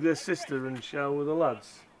that frig their sister and shower with the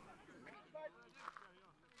lads.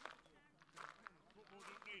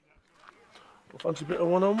 Well, fancy a bit of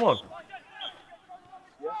one-on-one?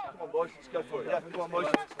 Yeah, come on, boys, let's go for it. Yeah, come on, boys.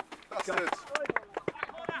 That's it.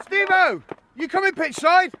 Steve-O, you coming pitch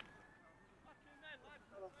side?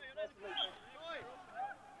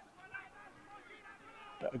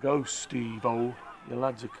 Better go, Steve-O. Your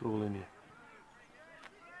lads are calling you.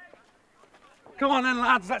 Come on then,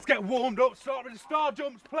 lads, let's get warmed up. Start with the star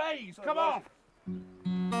jumps, please. Come on.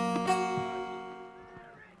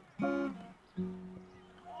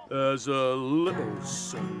 There's a little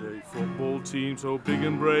Sunday football team so big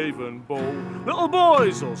and brave and bold. Little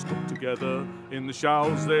boys all stuck together in the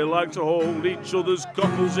showers. They like to hold each other's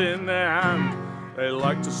cockles in their hand. They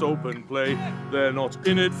like to soap and play. They're not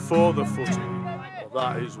in it for the footy. Well,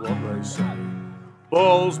 that is what they say.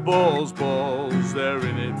 Balls, balls, balls, they're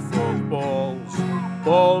in it for the balls.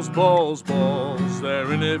 Balls, balls, balls,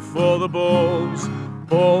 they're in it for the balls.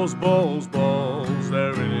 Balls, balls, balls,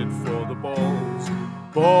 they're in it for the balls.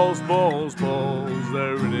 Balls, balls, balls,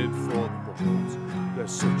 they're in it for the balls. They're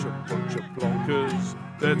such a bunch of blonkers,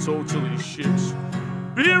 they're totally shit.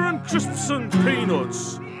 Beer and crisps and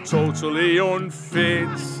peanuts, totally unfit.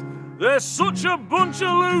 They're such a bunch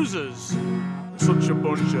of losers, such a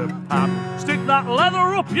bunch of pap. Stick that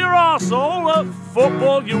leather up your arsehole, at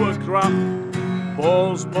football you a crap.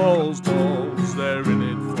 Balls, balls, balls, they're in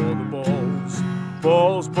it for the balls.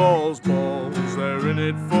 Balls, balls, balls, they're in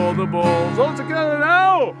it for the balls. All together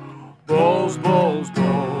now! Balls, balls,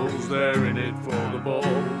 balls, they're in it for the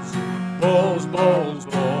balls. Balls, balls,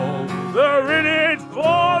 balls, they're in it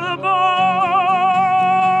for the balls!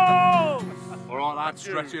 All right, lad,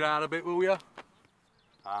 stretch it out a bit, will you?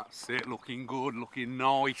 That's it, looking good, looking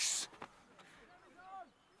nice.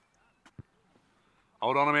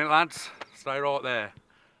 Hold on a minute, lads. Stay right there.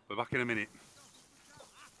 We're back in a minute.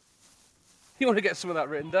 You want to get some of that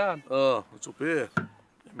written down? Oh, it's up here.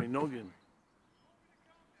 Get me noggin.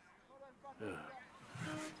 Yeah.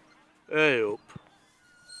 Hey up.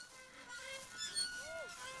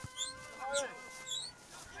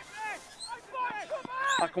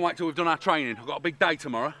 I can wait till we've done our training. I've got a big day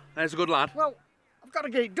tomorrow. There's a good lad. Well, I've got to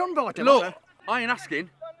get it done by tomorrow. Look, I ain't asking,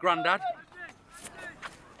 Grandad.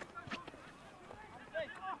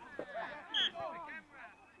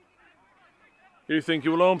 You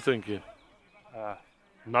thinking what I'm thinking?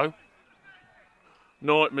 No.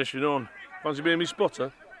 Night mission on. Fancy being me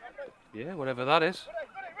spotter? Yeah, whatever that is.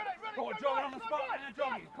 Go on, jogging on the spot, and then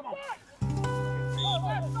jogging. Come on.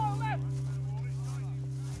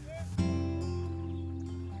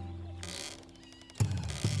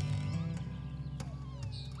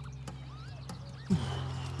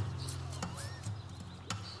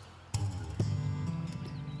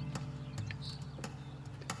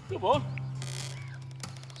 Come on.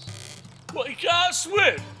 What, you can't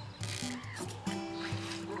swim?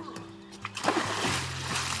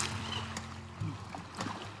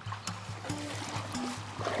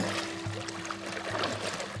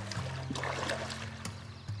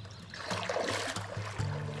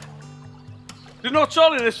 Didn't I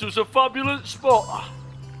tell you this was a fabulous spot?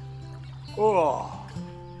 Oh.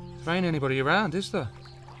 There ain't anybody around, is there?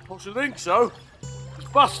 I should think so. It's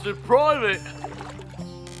bastard private.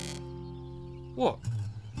 What?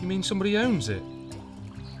 You mean somebody owns it?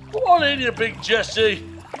 Come on in, you big Jesse.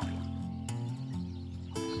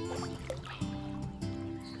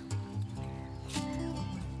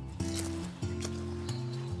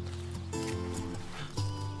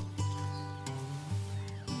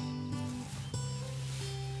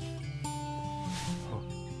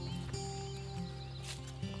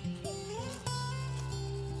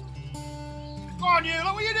 Go on, you.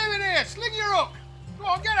 Look what you're doing here. Sling your hook. Go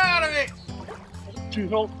on, get out of it. Too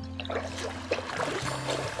hot.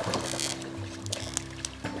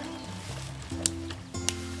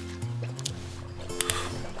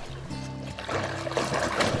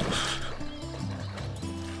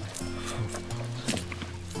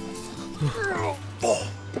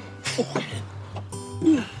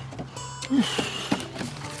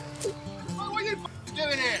 What are you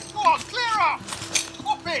doing here? Go on, clear up.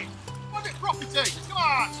 Up it. What's it property? Come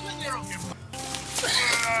on, sling your hook.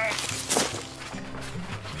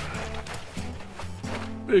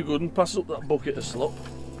 Be good and pass up that bucket of slop.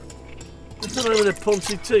 What's the name of the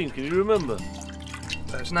Ponty team? Can you remember?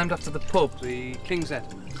 It's named after the pub, the King's Head.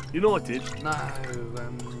 United? No,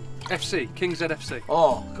 FC, King's Head FC.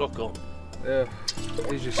 Oh, cock on.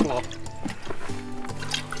 Here's your slot.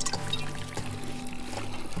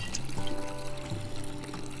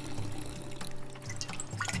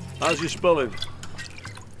 How's your spelling?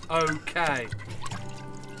 Okay.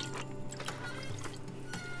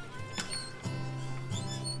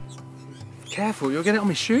 Careful, you'll get it on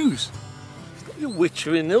my shoes. You're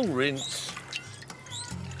witchering, they'll rinse.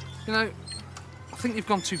 You know, I think you've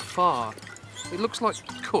gone too far. It looks like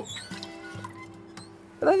cook.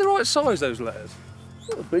 Are they the right size, those letters?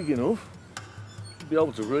 Not big enough. You'd be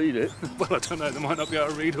able to read it. Well, I don't know, they might not be able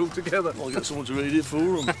to read altogether. I'll get someone to read it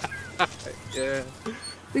for them. Yeah.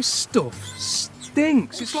 This stuff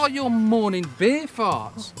stinks. It's like your morning beer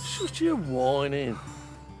farts. Shut your whining.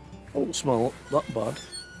 I won't smell that bad.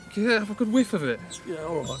 Yeah, have a good whiff of it. Yeah,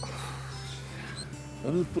 all right. I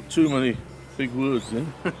didn't put too many big words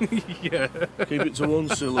in. Yeah. Keep it to one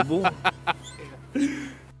syllable.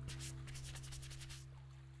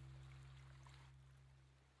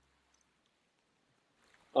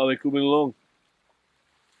 Are they coming along?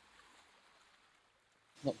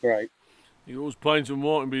 Not great. You always paint and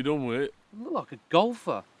white and be done with it. You look like a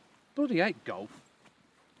golfer. Bloody hate golf.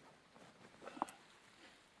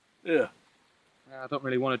 Yeah. I don't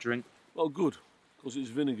really want to drink. Oh, good, because it's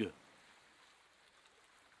vinegar.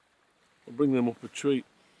 I'll bring them up a treat.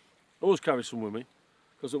 I always carry some with me,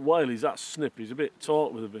 because at Whaley's that snip is a bit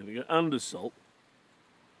tart with the vinegar and the salt.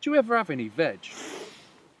 Do you ever have any veg?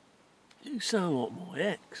 You sound like my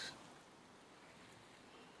ex.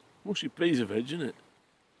 Mushy peas are veg, isn't it?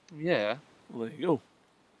 Yeah. Well, there you go.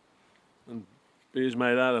 And beer's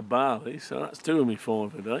made out of barley, so that's 2 of me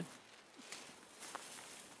 5 a day.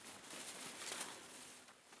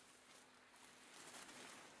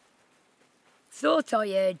 Thought I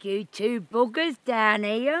heard you 2 buggers down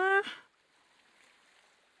here.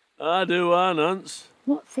 I do, Nance.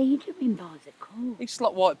 What's he doing by the court? He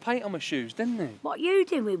slapped white paint on my shoes, didn't he? What you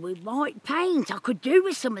doing with white paint? I could do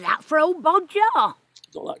with some of that for old Bodger. Not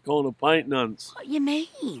that kind of paint, Nance. What you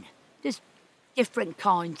mean? There's different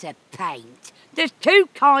kinds of paint. There's 2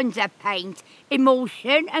 kinds of paint,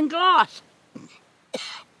 emulsion and gloss.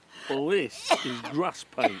 Well, this is grass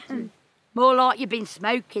paint. More like you've been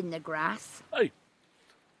smoking the grass. Hey,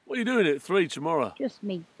 what are you doing at 3 tomorrow? Just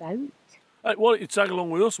me boat. Hey, why don't you tag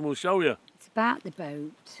along with us and we'll show you? It's about the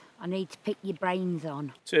boat. I need to pick your brains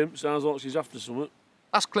on. Tim, sounds like she's after something.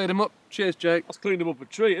 That's cleared him up. Cheers, Jake. That's cleaned him up a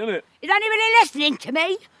treat, isn't it? Is anybody listening to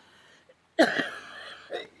me?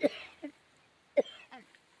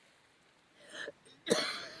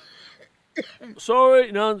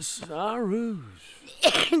 Sorry, Nance. Our rouge.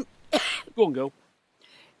 Go on, girl.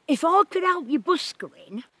 If I could help you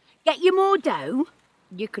buskering, get you more dough,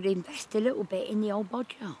 you could invest a little bit in the old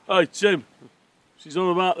Bodger. Hey, Tim. She's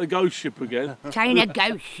on about the ghost ship again. It ain't a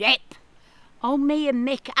ghost ship. Oh, me and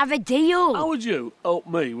Mick have a deal. How would you help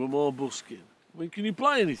me with my busking? I mean, can you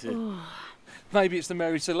play anything? Maybe it's the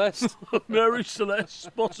Mary Celeste. Mary Celeste,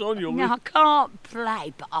 spot on, young. No, I can't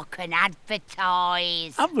play, but I can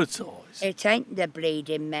advertise. Advertise? It ain't the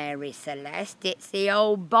bleeding Mary Celeste, it's the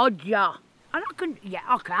old Bodger. And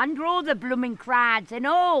I can draw the blooming crowds and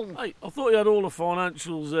all. Hey, I thought you had all the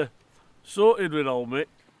financials sorted with old Mick.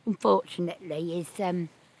 Unfortunately, he's a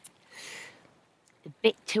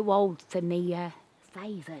bit too old for me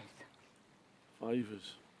favours.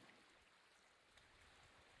 Favours?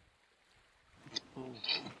 Oh.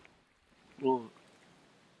 What?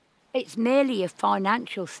 It's merely a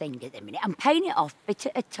financial thing at the minute. I'm paying it off bit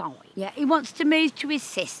at a time. Yeah, he wants to move to his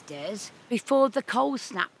sister's before the cold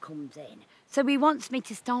snap comes in. So he wants me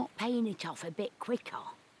to start paying it off a bit quicker.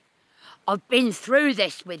 I've been through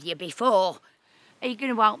this with you before. Are you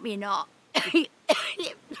going to help me or not?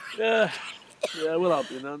 Yeah, we'll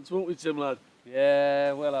help you, Nance, won't we, Tim, lad?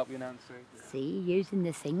 Yeah, we'll help you, Nancy. See, using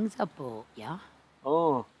the things I bought you.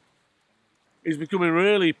 Oh. He's becoming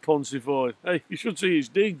really ponsified. Hey, you should see his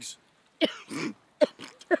digs.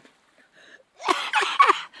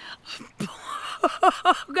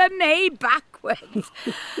 Look at me backwards.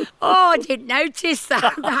 Oh, I didn't notice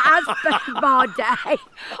that. That has been my day.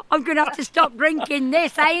 I'm going to have to stop drinking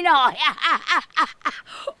this, ain't I?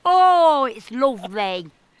 Oh, it's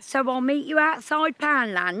lovely. So I'll meet you outside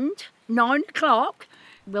Poundland, 9 o'clock.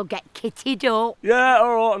 We'll get kitted up. Yeah,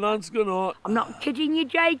 all right, Nance, good night. I'm not kidding you,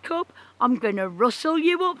 Jacob. I'm going to rustle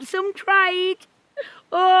you up some trade.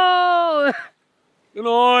 Oh. Good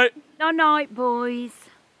night. Good night, boys.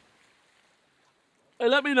 Hey,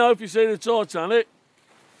 let me know if you see the Titanic.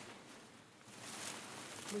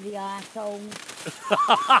 The arsehole.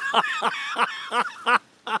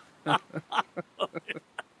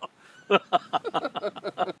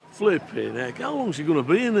 Flipping heck, how long's she going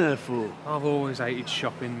to be in there for? I've always hated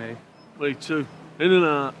shopping, me. Me too. In and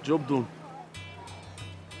out, job done.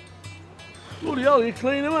 Bloody hell, you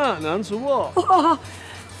clean them out, Nance, or what? Oh,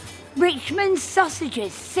 Richmond's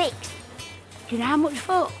sausages, 6. Do you know how much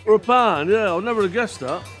for? For £1, yeah, I'd never have guessed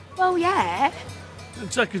that. Well, yeah.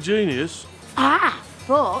 Didn't take a genius. Ah,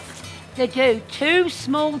 but they do 2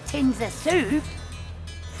 small tins of soup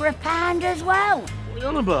for £1 as well. What are you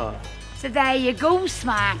on about? So there you go,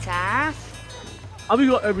 smart ass. Have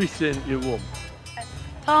you got everything you want?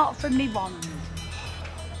 Apart from me wand.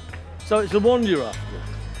 So it's the wand you're after?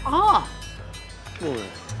 Ah. Come on then.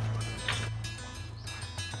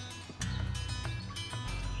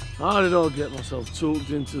 How did I get myself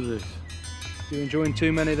talked into this? You were enjoying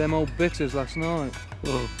too many of them old bitters last night.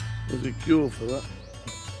 Well, there's a cure for that.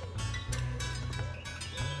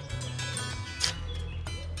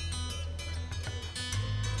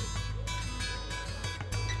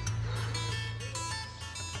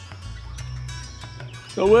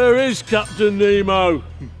 So where is Captain Nemo?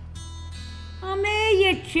 I'm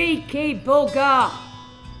here, you cheeky bugger.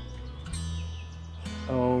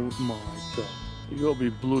 Oh my You gotta be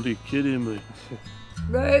bloody kidding me.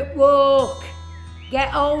 Rope walk.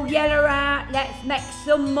 Get old Yeller out, let's make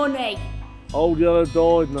some money. Old Yeller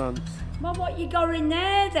died, Nance. Well, what you got in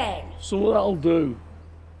there then? Some of that'll do.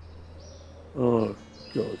 Oh,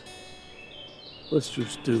 God. Let's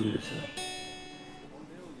just do this.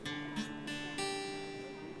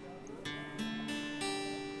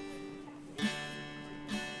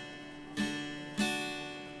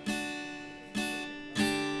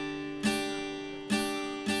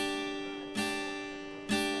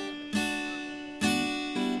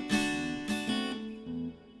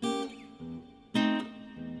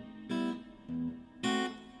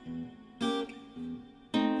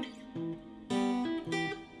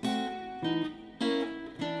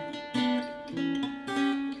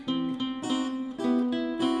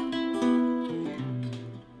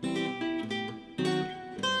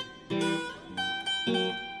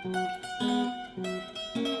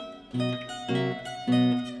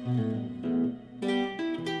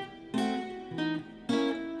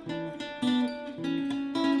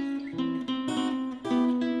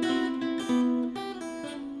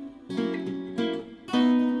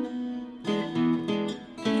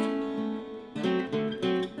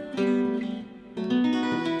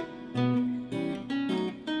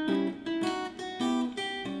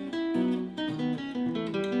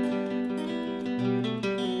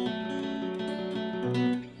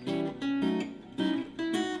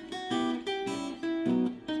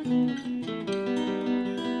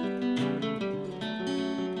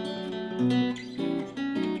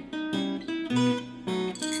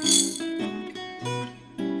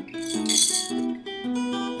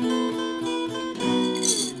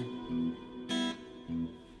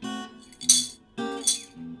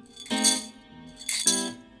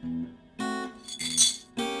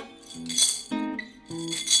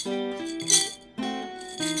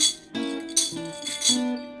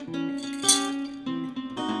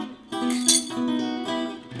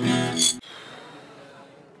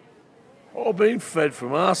 I've been fed from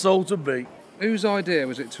arsehole to beak. Whose idea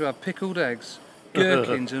was it to have pickled eggs,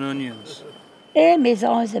 gherkins and onions? His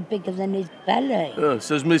eyes are bigger than his belly.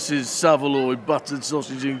 Says Mrs. Savaloy, buttered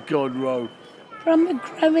sausage in cod roe. From a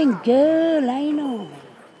growing girl, ain't I?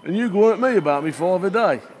 And you go on at me about me 5 a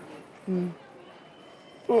day?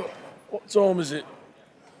 What time is it?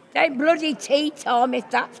 Ain't bloody tea time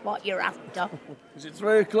if that's what you're after. Is it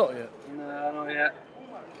 3 o'clock yet? No, not yet.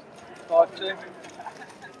 5 to.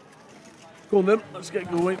 Go on then, let's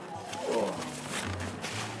get going.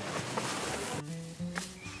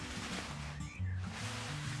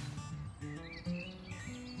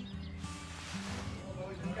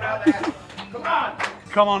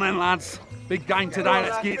 Come on then, lads. Big game today,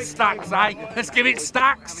 let's get stacks, eh? Let's give it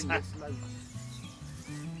stacks. Is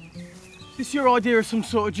this your idea of some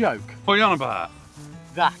sort of joke? What are you on about?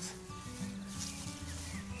 That.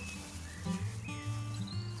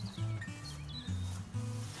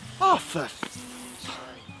 Oh, for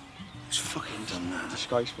who's fucking done that?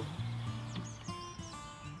 Disgraceful.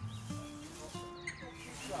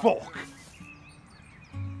 Fuck.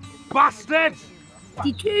 Bastard!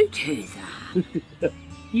 Did you do that?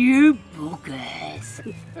 You buggers.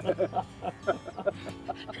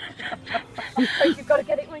 You've got to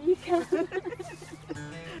get it when you can.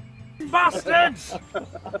 Bastards!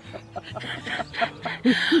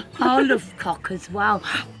 I love cock as well.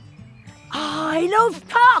 I love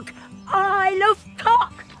cock! I love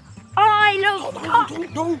cock! I love cock!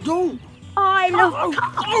 Don't! I love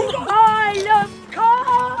cock! I love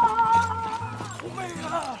cock!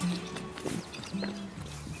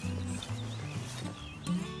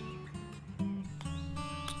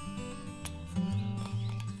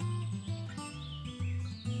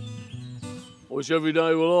 Wish every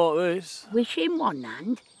day were like this. Wish in one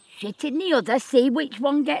hand, shit in the other, see which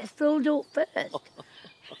one gets filled up first.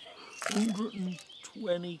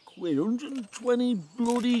 120 quid, 120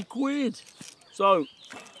 bloody quid. So,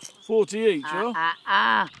 40 each,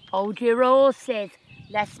 huh? Hold your horses.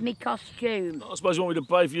 Less me costume. I suppose you want me to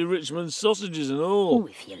pay for your Richmond sausages and all. Oh,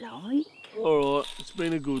 if you like. All right, it's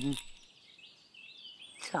been a good one.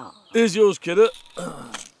 So. Here's yours, kidder.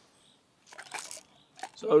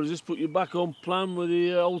 So does this put you back on plan with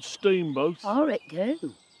the old steamboat? Oh, it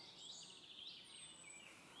do.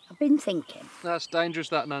 I've been thinking. That's dangerous,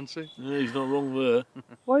 that, Nancy. Yeah, he's not wrong there.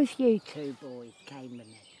 What if you two boys came with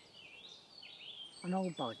me? An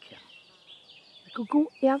old bodger. We could go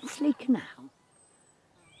up the Ansley Canal,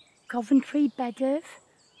 Coventry, Bedford,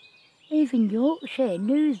 even Yorkshire,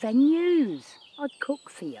 news venues. I'd cook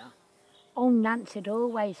for you. Old Nancy'd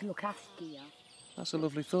always look after you. That's a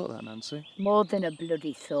lovely thought, that, Nancy. More than a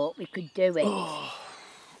bloody thought, we could do it.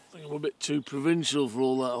 I think I'm a bit too provincial for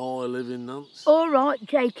all that high living, Nance. All right,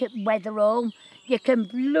 Jacob Weatherall. You can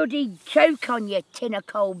bloody choke on your tin of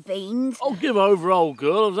cold beans. I'll give over, old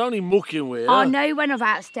girl. I was only mucking with you. I know when I've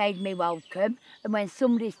outstayed me welcome, and when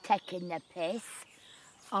somebody's taking the piss,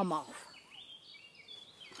 I'm off.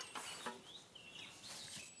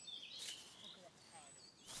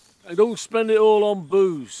 Hey, don't spend it all on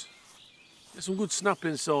booze. Get some good snap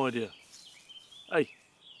inside you. Hey,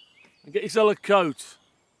 and get yourself a coat.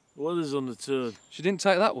 The weather's on the turn. She didn't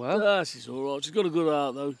take that well. Ah, she's all right. She's got a good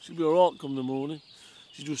heart, though. She'll be all right come the morning.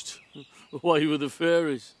 She's just away with the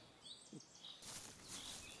fairies.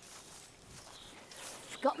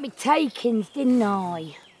 Got me takings, didn't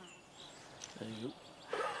I? There you go.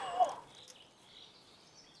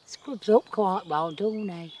 Scrubs up quite well, don't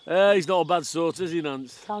he? He's not a bad sort, is he,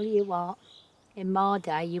 Nance? Tell you what, in my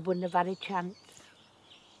day, you wouldn't have had a chance.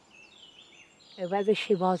 Whoever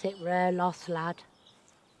she was, it were her loss, lad.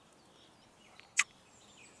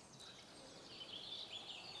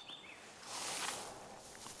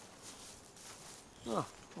 Oh,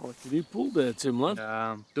 I reckon you pulled there, Tim, lad.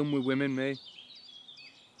 Done with women, me.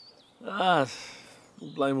 Ah,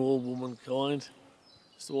 don't blame all womankind.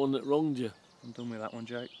 It's the one that wronged you. I'm done with that one,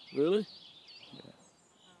 Jake. Really? Yeah.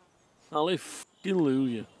 I'll f***ing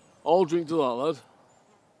lose you. I'll drink to that, lad.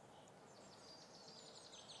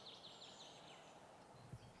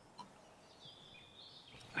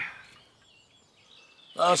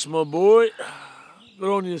 That's my boy. Good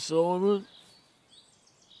on you, Simon.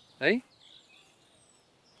 Hey?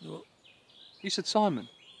 What? You said Simon?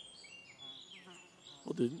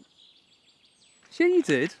 I didn't. Yeah, you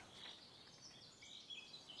did.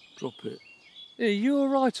 Drop it. Yeah, you all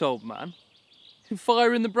right, old man?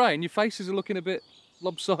 Fire in the brain, your faces are looking a bit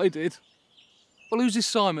lopsided. Well, who's this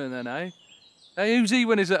Simon then, eh? Hey, who's he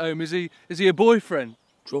when he's at home? Is he a boyfriend?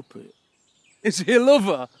 Drop it. Is he a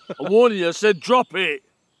lover? I warned you, I said drop it.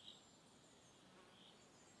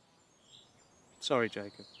 Sorry,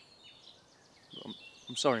 Jacob.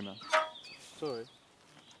 I'm sorry, man. Sorry.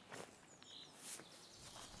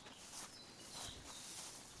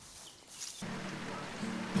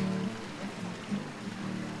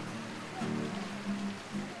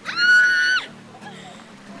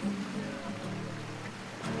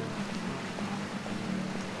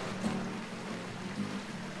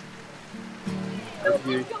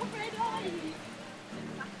 You.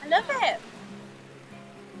 I love it.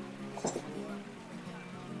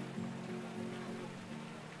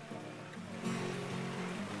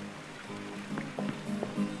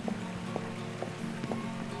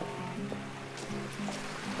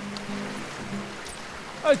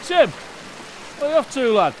 Hey, Tim. Where are you off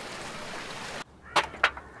to, lad?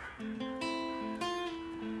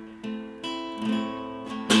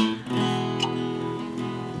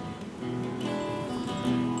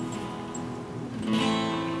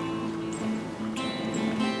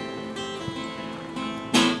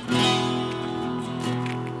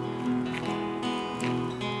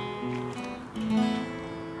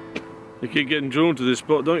 You keep getting drawn to this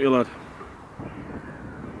spot, don't you, lad?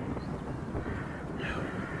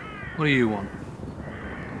 What do you want?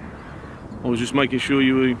 I was just making sure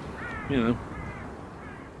you were, you know.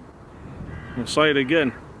 I'll say it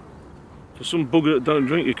again. For some bugger that don't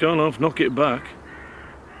drink, you can't half knock it back.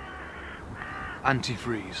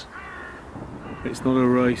 Antifreeze. It's not a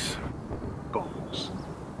race. Balls.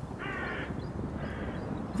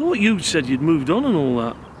 I thought you said you'd moved on and all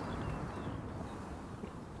that.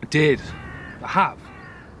 I did. I have.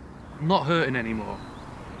 I'm not hurting anymore.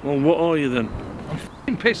 Well, what are you then? I'm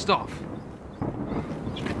f***ing pissed off.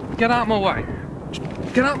 Get out of my way.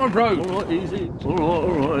 Get out of my road. All right, easy. All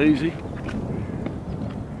right, easy.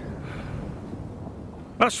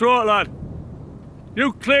 That's right, lad.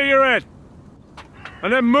 You clear your head.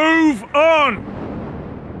 And then move on.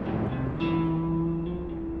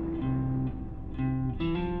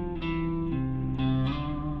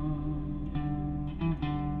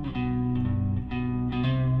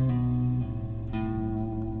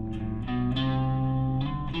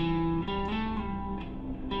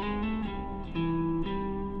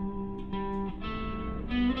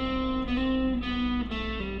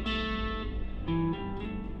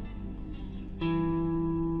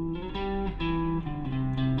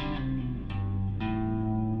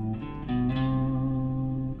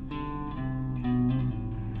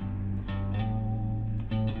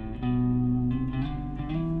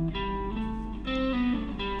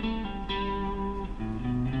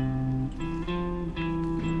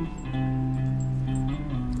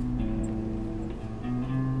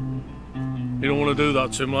 You don't want to do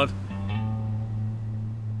that, Tim, lad.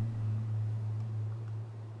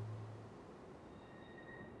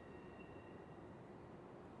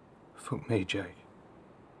 Fuck me, Jake.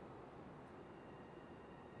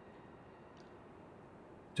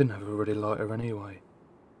 Didn't ever really like her anyway.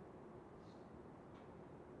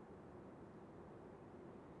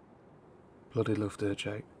 Bloody loved her,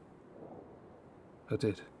 Jake. I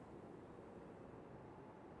did.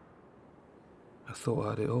 I thought I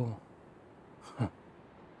had it all.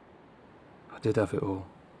 I did have it all.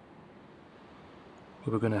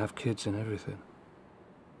 We were going to have kids and everything.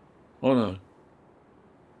 I know.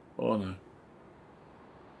 I know.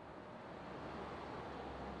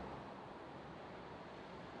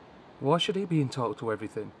 Why should he be entitled to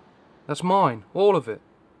everything? That's mine, all of it.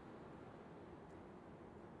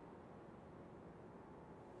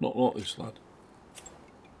 Not like this, lad.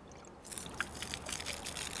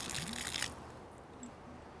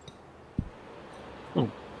 Oh.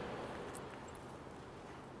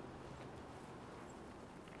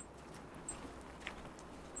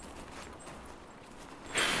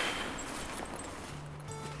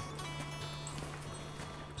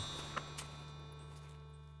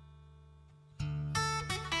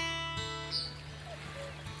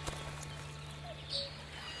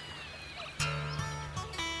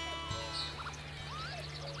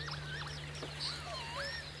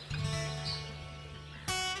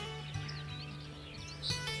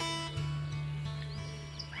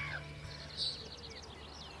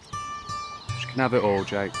 She can have it all,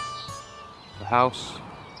 Jake. The house,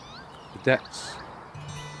 the debts,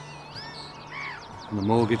 and the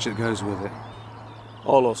mortgage that goes with it.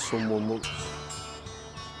 I lost someone once.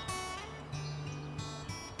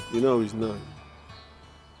 You know his name.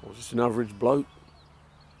 I was just an average bloke.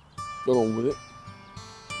 Got on with it.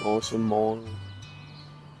 Nice and mild.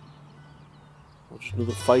 I was just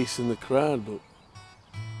another face in the crowd, but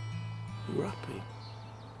we were happy.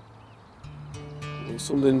 When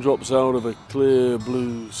something drops out of a clear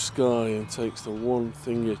blue sky and takes the one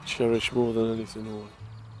thing you cherish more than anything away,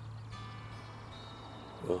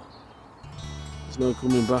 well, there's no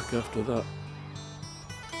coming back after that.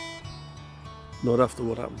 Not after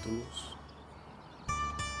what happened to us.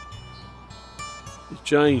 It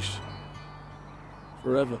changed.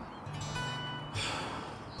 Forever.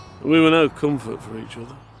 And we were no comfort for each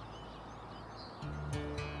other.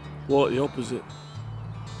 Quite the opposite.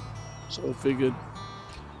 So I figured,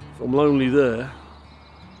 if I'm lonely there,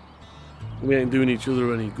 we ain't doing each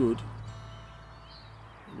other any good,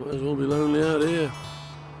 might as well be lonely out here.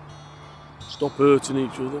 Stop hurting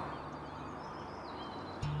each other.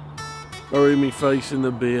 Bury me face in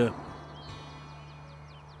the beer.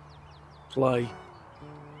 Play.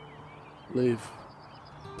 Live.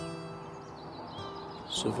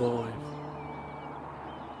 Survive.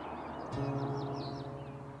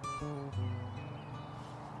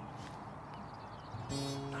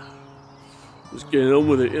 Just getting on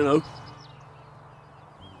with it, you know.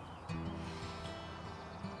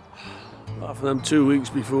 Apart from them 2 weeks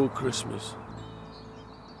before Christmas.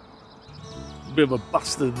 A bit of a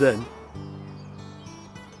bastard then.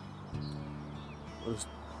 I just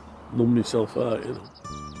numbed myself out, you know.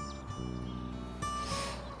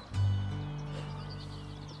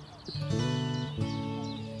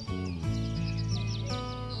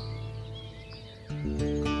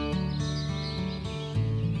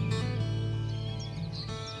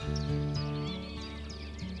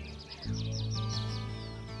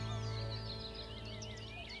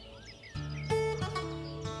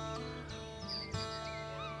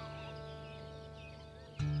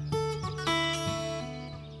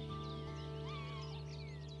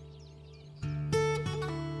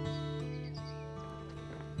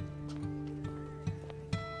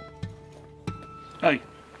 Hey,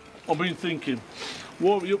 I've been thinking,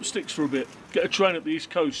 why don't we up sticks for a bit? Get a train up the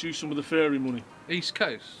East Coast, use some of the ferry money. East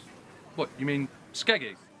Coast? What, you mean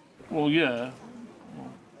Skeggy? Well, yeah.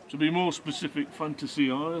 Well, to be more specific,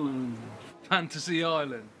 Fantasy Island. Fantasy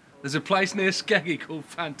Island? There's a place near Skeggy called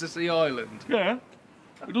Fantasy Island? Yeah.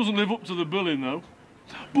 It doesn't live up to the billing, though.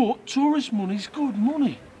 But tourist money's good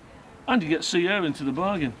money. And you get sea air into the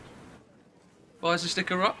bargain. Buys a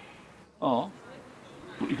sticker up? Oh.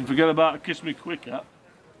 But you can forget about a Kiss Me Quick app.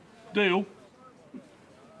 Deal?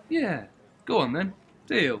 Yeah. Go on then.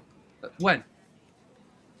 Deal. When?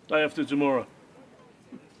 Day after tomorrow.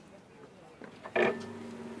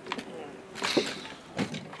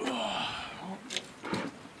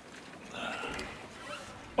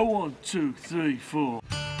 Oh, 1, 2, 3, 4.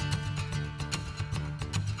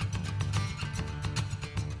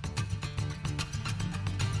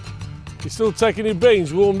 You still taking your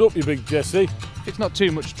beans warmed up, you big Jesse? If it's not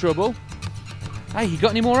too much trouble. Hey, you got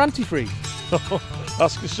any more antifreeze?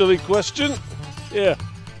 Ask a silly question. Yeah.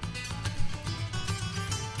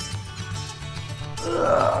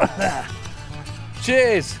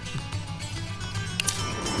 Cheers!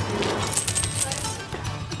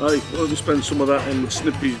 Hey, why don't we spend some of that on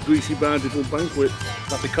Snippy's greasy bountiful banquet?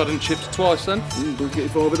 That'd be cod and chips twice then. We'll get you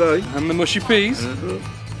 5 a day. And the mushy peas.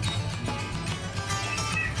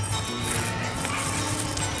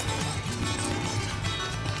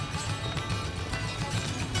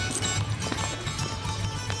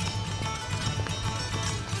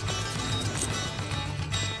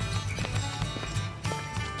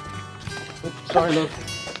 Sorry,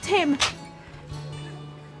 love. Tim.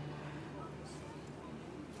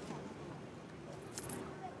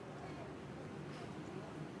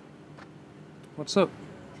 What's up?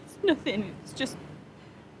 It's nothing. It's just.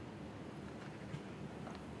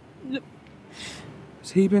 Look,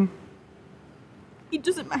 Has he been? it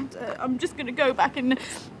doesn't matter. I'm just gonna go back and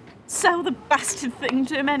sell the bastard thing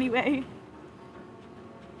to him anyway.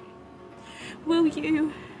 Will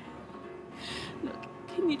you? Look,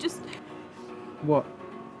 can you just. What?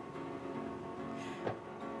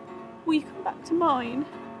 Will you come back to mine?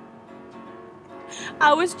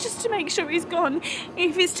 Hours just to make sure he's gone.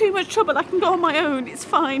 If it's too much trouble, I can go on my own. It's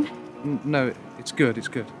fine. No, it's good, it's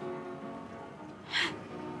good.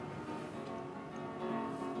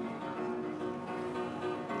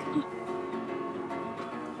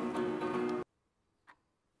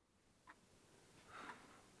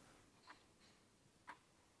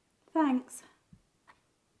 Thanks.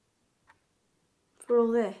 For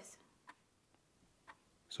all this.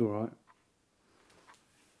 It's all right.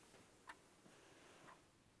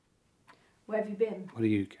 Where have you been? What do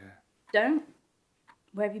you care? Don't.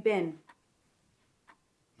 Where have you been?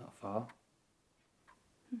 Not far.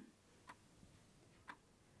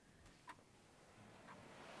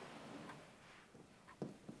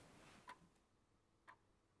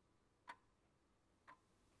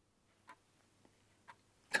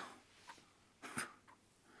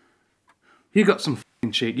 You got some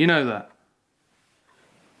f***ing cheek, you know that.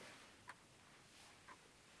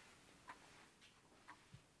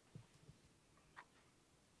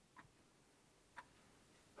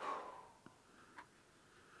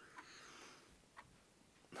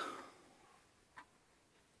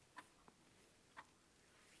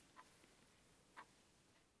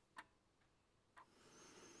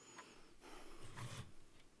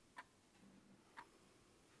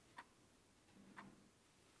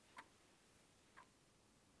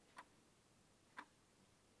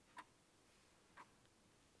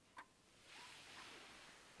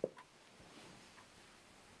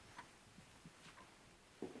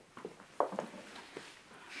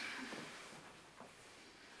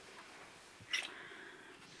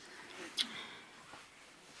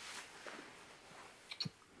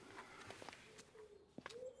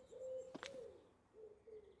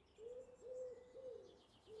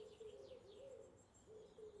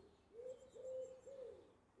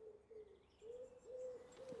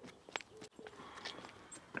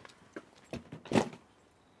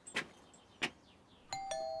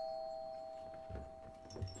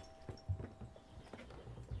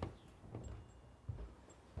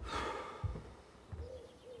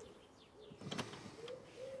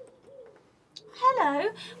 Hello.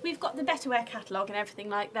 We've got the Betterware catalogue and everything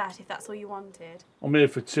like that, if that's all you wanted. I'm here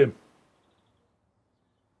for Tim.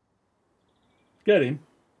 Get him.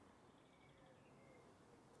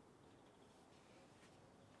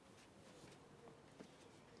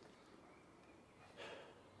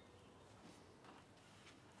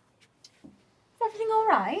 Is everything all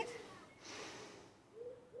right?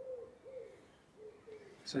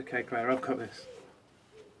 It's okay, Claire, I've got this.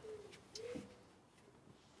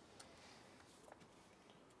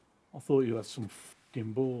 I thought you had some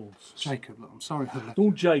f***ing balls. Jacob, look, I'm sorry.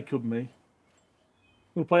 Don't Jacob me.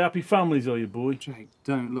 We'll play Happy Families, are you, boy? Jake,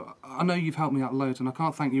 don't. Look, I know you've helped me out loads and I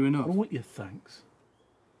can't thank you enough. I don't want your thanks.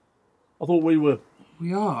 I thought we were...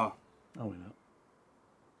 We are. No, we're not.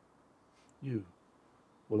 You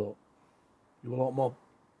were lot. You were lot mob.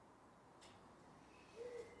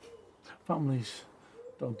 Families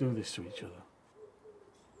don't do this to each other.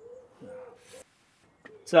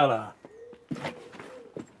 Tell her.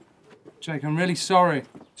 Jake, I'm really sorry.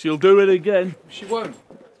 She'll do it again. She won't.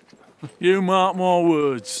 You mark my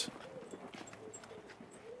words.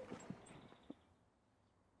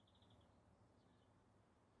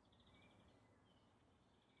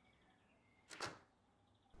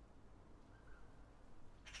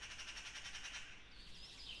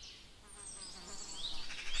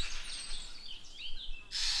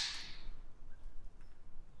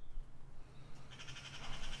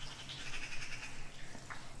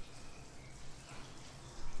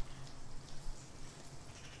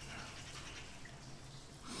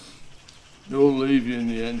 They'll leave you in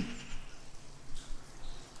the end.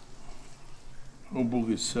 No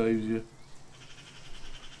bugger saves you.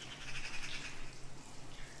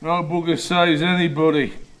 No bugger saves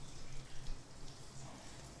anybody.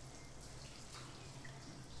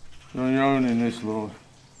 You're on your own in this life.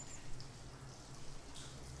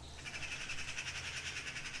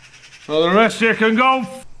 So the rest of you can go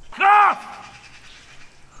f*** off!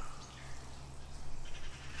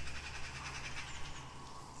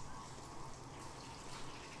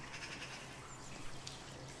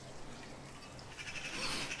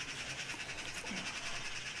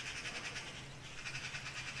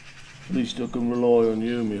 At least I can rely on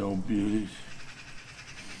you, me old beauties.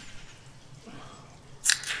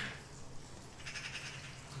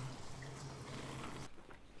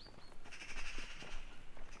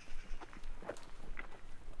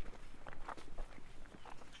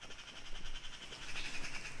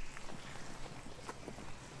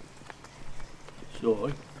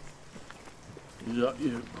 Sorry. Is that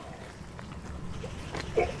you?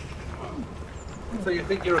 So you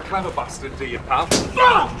think you're a clever bastard, do you, pal?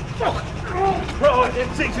 Oh, fuck! Right,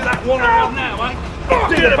 let's teach you that one on now, eh?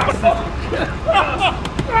 Do the bastard!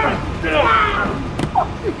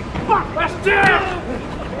 That's down!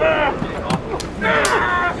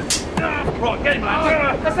 Right, get him,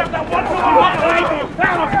 lads. Let's have that one for you,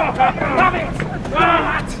 down, fucker! Have it!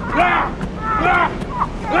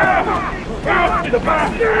 To the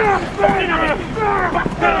bastard!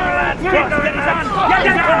 Lads, get his hand! Get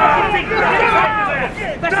his hand!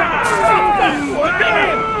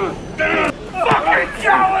 Fucking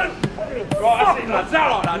coward! Right, that's it, lads. All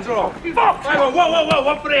right, lads, all right. Fuck! Hang on, whoa,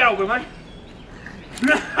 one for the elbow, mate.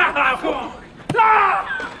 Come on.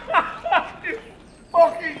 You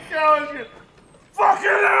fucking coward, you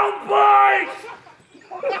fucking little boys!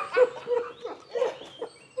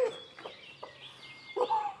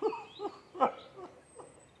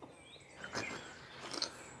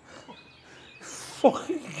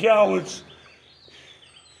 Fucking cowards!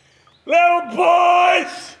 Little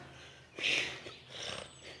boys!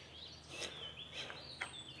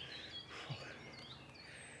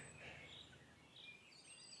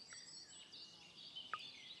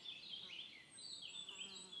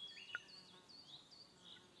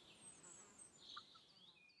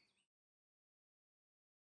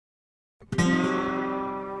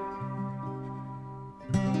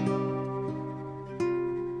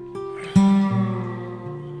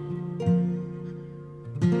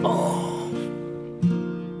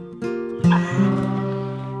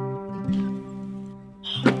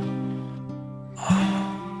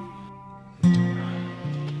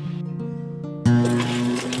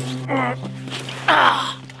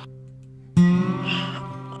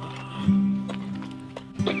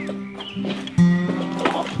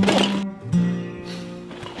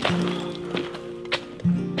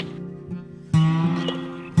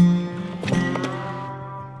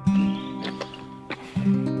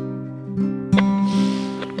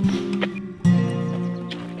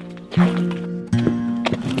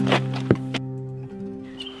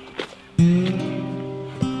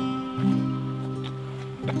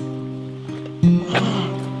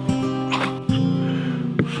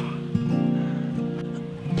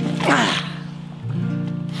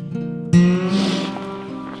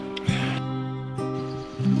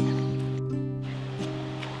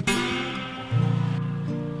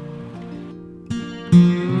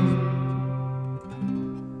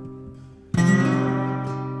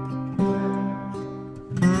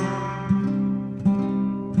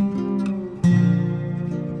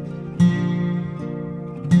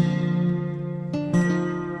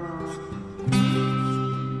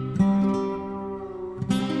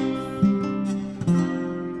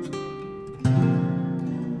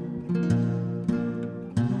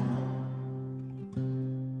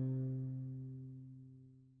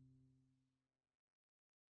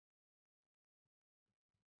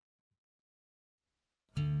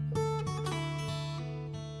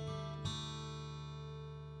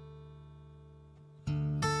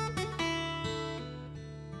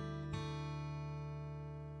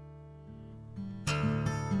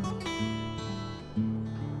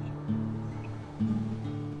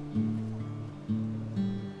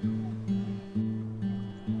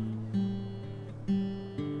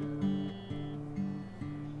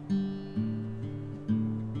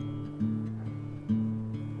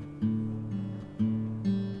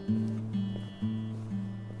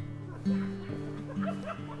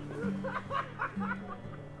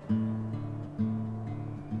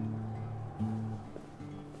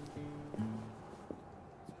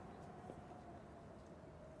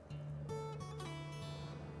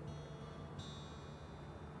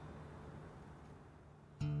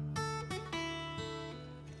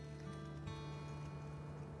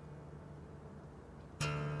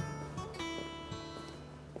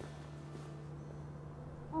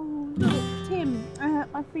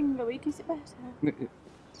 my finger weak, is it better?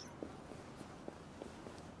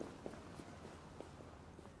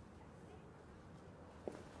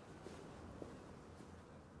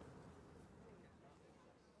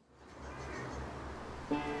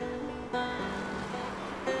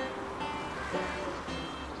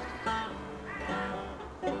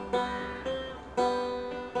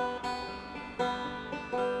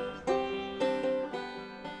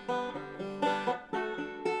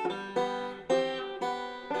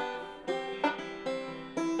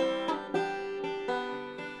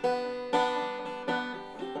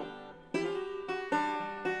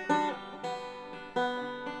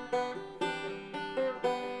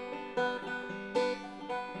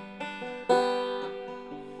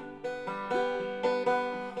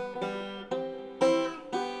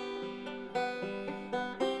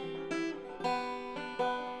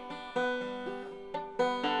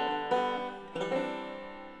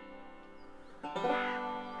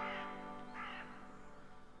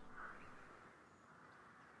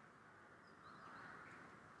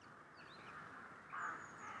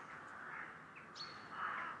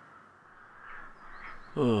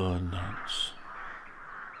 Oh, nuts.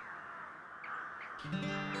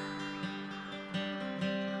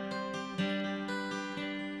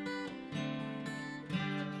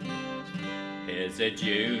 Here's a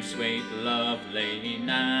dew, sweet, lovely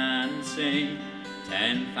Nancy,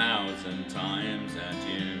 10,000 times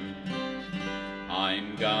adieu.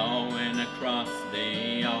 I'm going across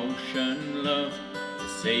the ocean, love, to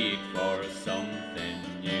seek for something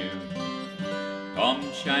new. Come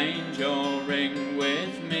change your ring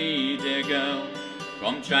with me, dear girl,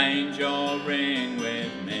 come change your ring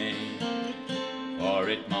with me, for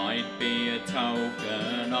it might be a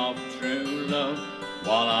token of true love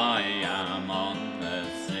while I am on the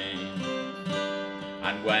sea.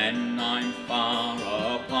 And when I'm far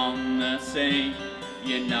upon the sea,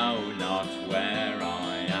 you know not where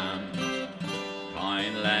I am.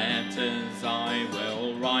 Kind letters I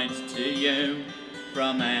will write to you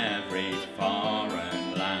from every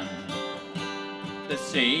foreign land. The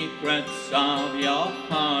secrets of your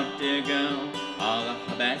heart, dear girl, are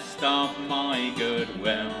the best of my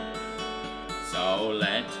goodwill. So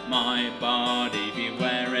let my body be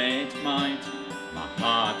where it might, my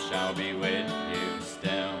heart shall be with you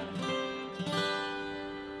still.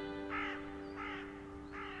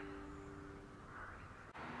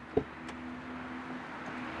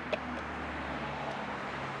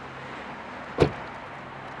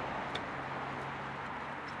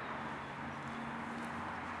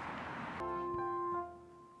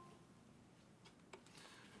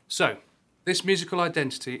 So, this musical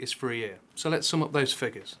identity is for a year, so let's sum up those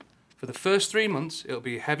figures. For the first 3 months, it'll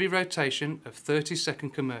be a heavy rotation of 30-second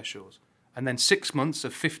commercials, and then 6 months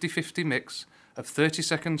of 50-50 mix of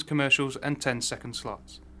 30-second commercials and 10-second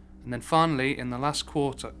slots. And then finally, in the last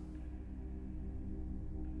quarter...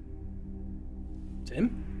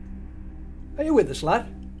 Tim? Are you with us,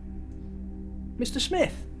 lad? Mr.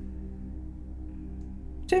 Smith?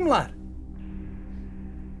 Tim, lad?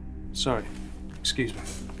 Sorry, excuse me.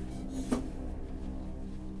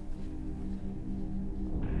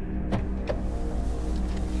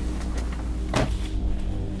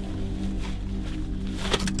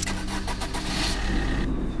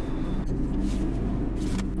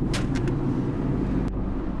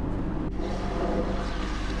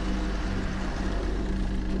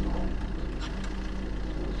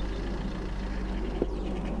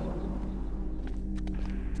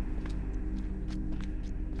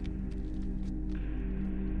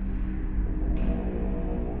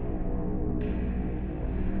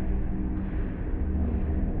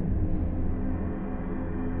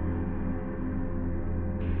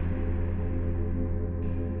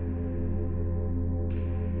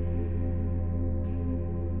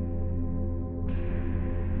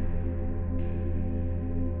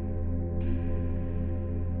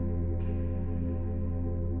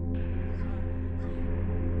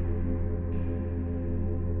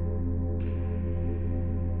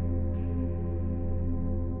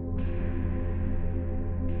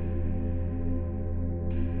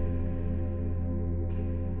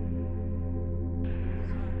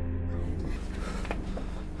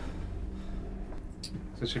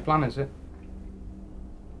 So that's your plan, is it?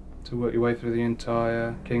 To work your way through the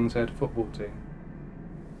entire King's Head football team?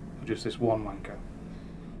 Or just this one wanker?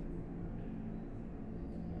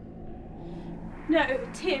 No,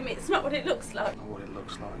 Tim, it's not what it looks like. Not what it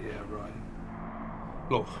looks like, yeah, right.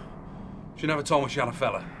 Look, she never told me she had a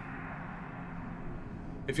fella.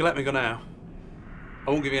 If you let me go now,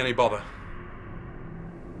 I won't give you any bother.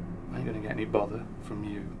 I ain't gonna get any bother from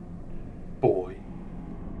you, boy.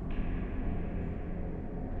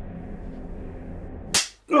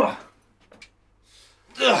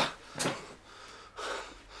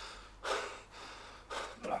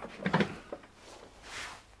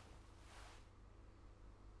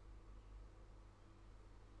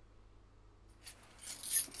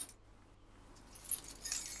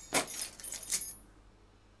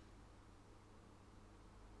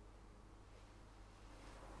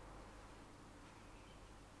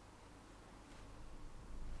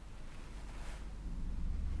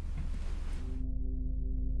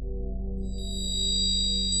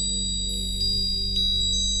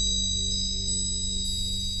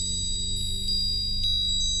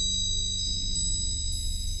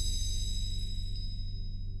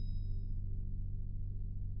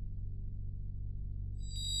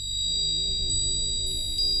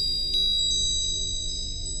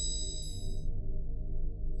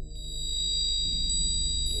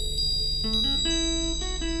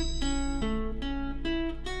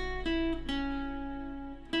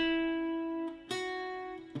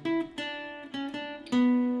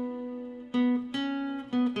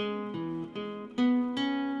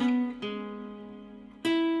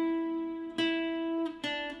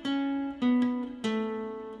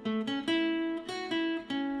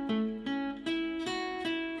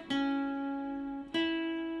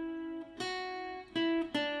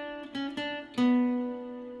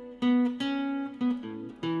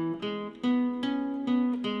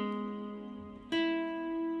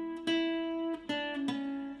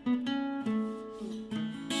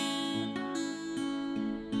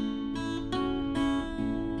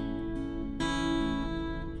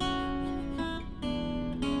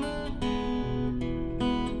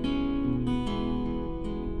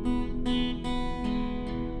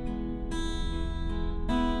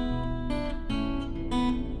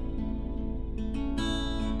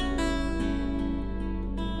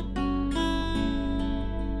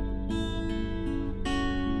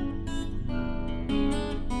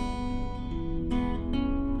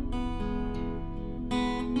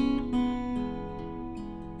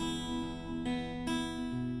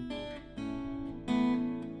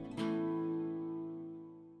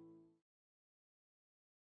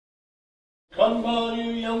 Come all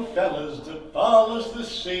you young fellas that follows the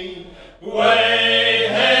sea. Way,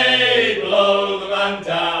 hey, blow the man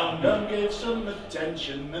down. Now give some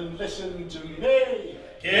attention and listen to me.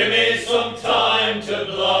 Give me some time to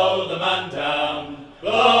blow the man down.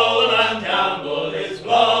 Blow the man down, bullies,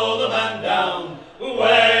 blow the man down.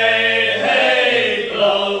 Way, hey,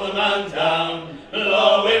 blow the man down.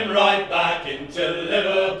 Blow him right back into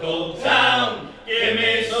Liverpool town. Give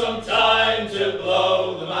me some time to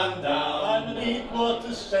blow the man down. I'm a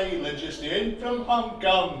deep-water sailor just in from Hong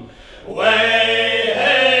Kong. Way,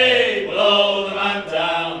 hey, blow the man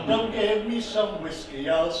down. Don't give me some whiskey,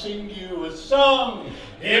 I'll sing you a song.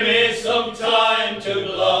 Give me some time to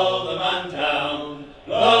blow the man down.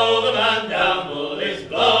 Blow the man down, bullies,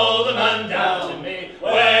 blow the man down to me.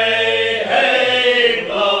 Way, hey,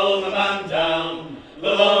 blow the man down.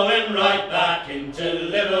 Blow him right back into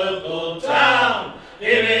Liverpool town.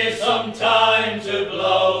 Give me some time to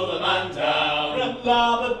blow the man down. From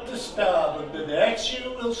larboard to starboard, the decks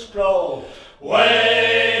you will sprawl.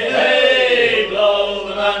 Way, hey, blow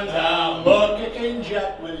the man down. Mocha King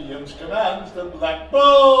Jack Williams commands the Black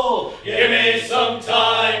Bull. Give me some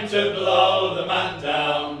time to blow the man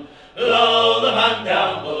down. Blow the man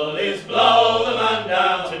down, bullies, blow the man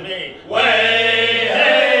down to me. Way,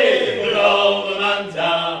 hey, blow the man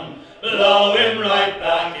down. Blow him right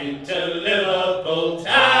back into Liverpool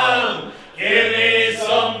town. Give me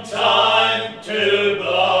some time to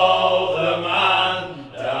blow the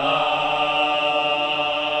man down.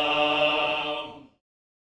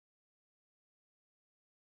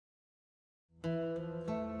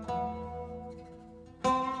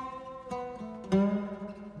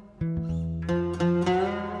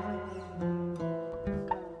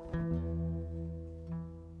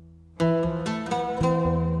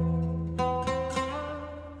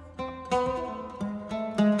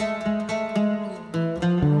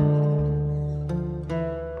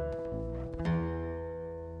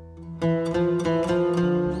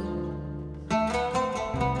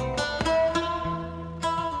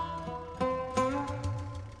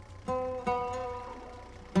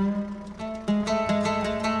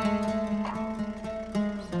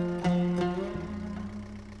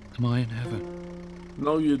 Am I in heaven?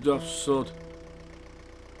 No, you daft sod.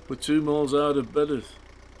 We're 2 miles out of Bedith.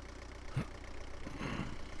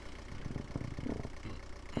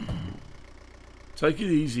 Take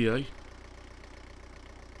it easy, eh?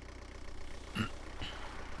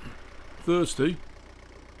 Thirsty?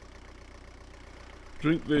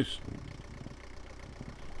 Drink this.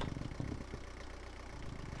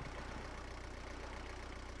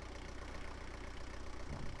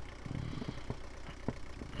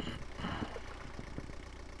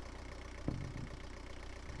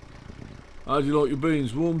 How do you like your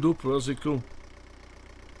beans? Warmed up or as they come?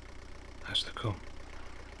 As they come.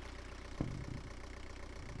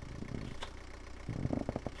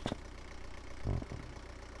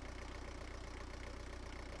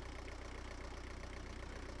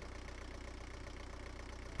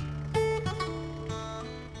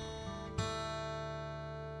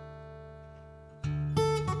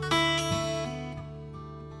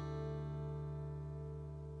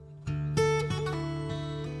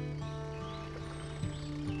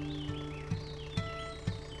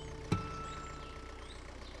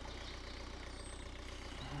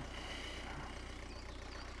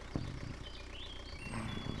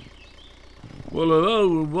 Well,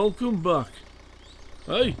 hello and welcome back.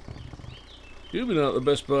 Hey, you've been out the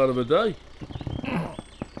best part of a day.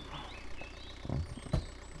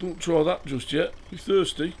 Don't try that just yet. You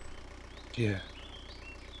thirsty? Yeah.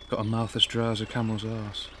 Got a mouth as dry as a camel's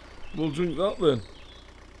arse. Well, drink that then.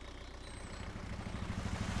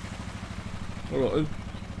 All right then.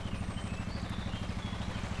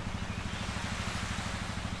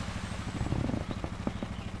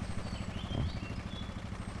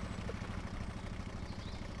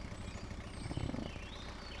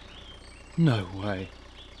 No way.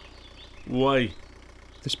 Way.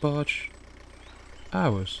 This barge...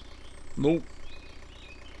 ours? Nope.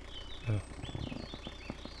 Oh.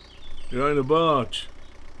 It ain't a barge.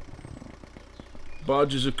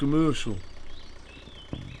 Barge is a commercial.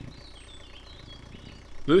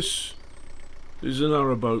 This is an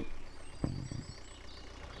arrowboat.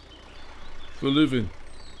 For living.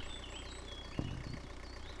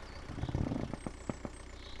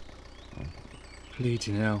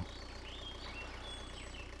 Bleeding hell.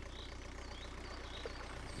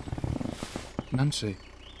 Nancy.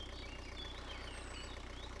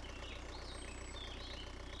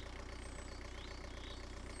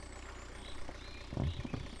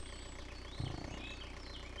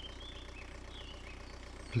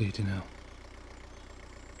 Bleeding hell.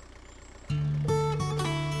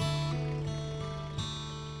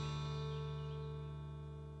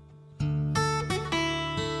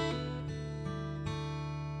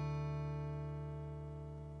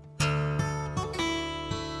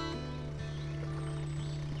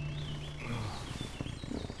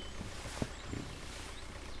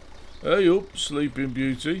 Hey up, Sleeping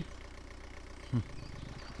Beauty.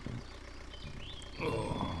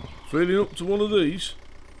 Feeling up to one of these?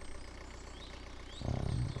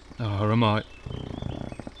 Oh, I might.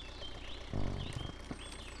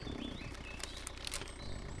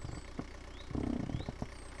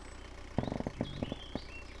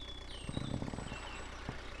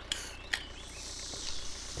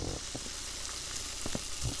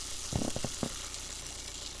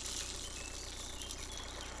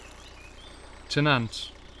 To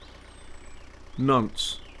Nance.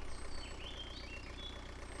 Nance.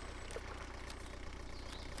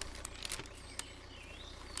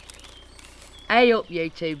 Hey up, you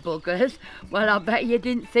two buggers. Well, I bet you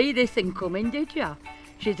didn't see this thing coming, did you?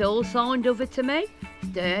 She's all signed over to me,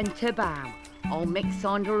 stern to bow. Old Mick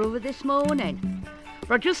signed her over this morning.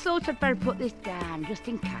 But I just thought I'd better put this down, just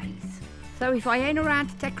in case. So if I ain't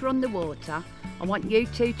around to take her on the water, I want you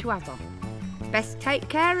two to have her. Best take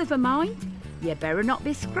care of her, mind. You better not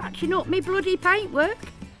be scratching up me bloody paintwork.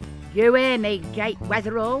 You hear me, Jake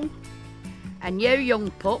Weatherall? And you,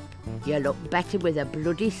 young pup, you look better with a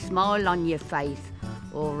bloody smile on your face.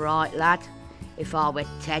 All right, lad, if I were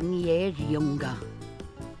 10 years younger.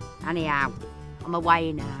 Anyhow, I'm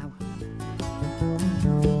away now.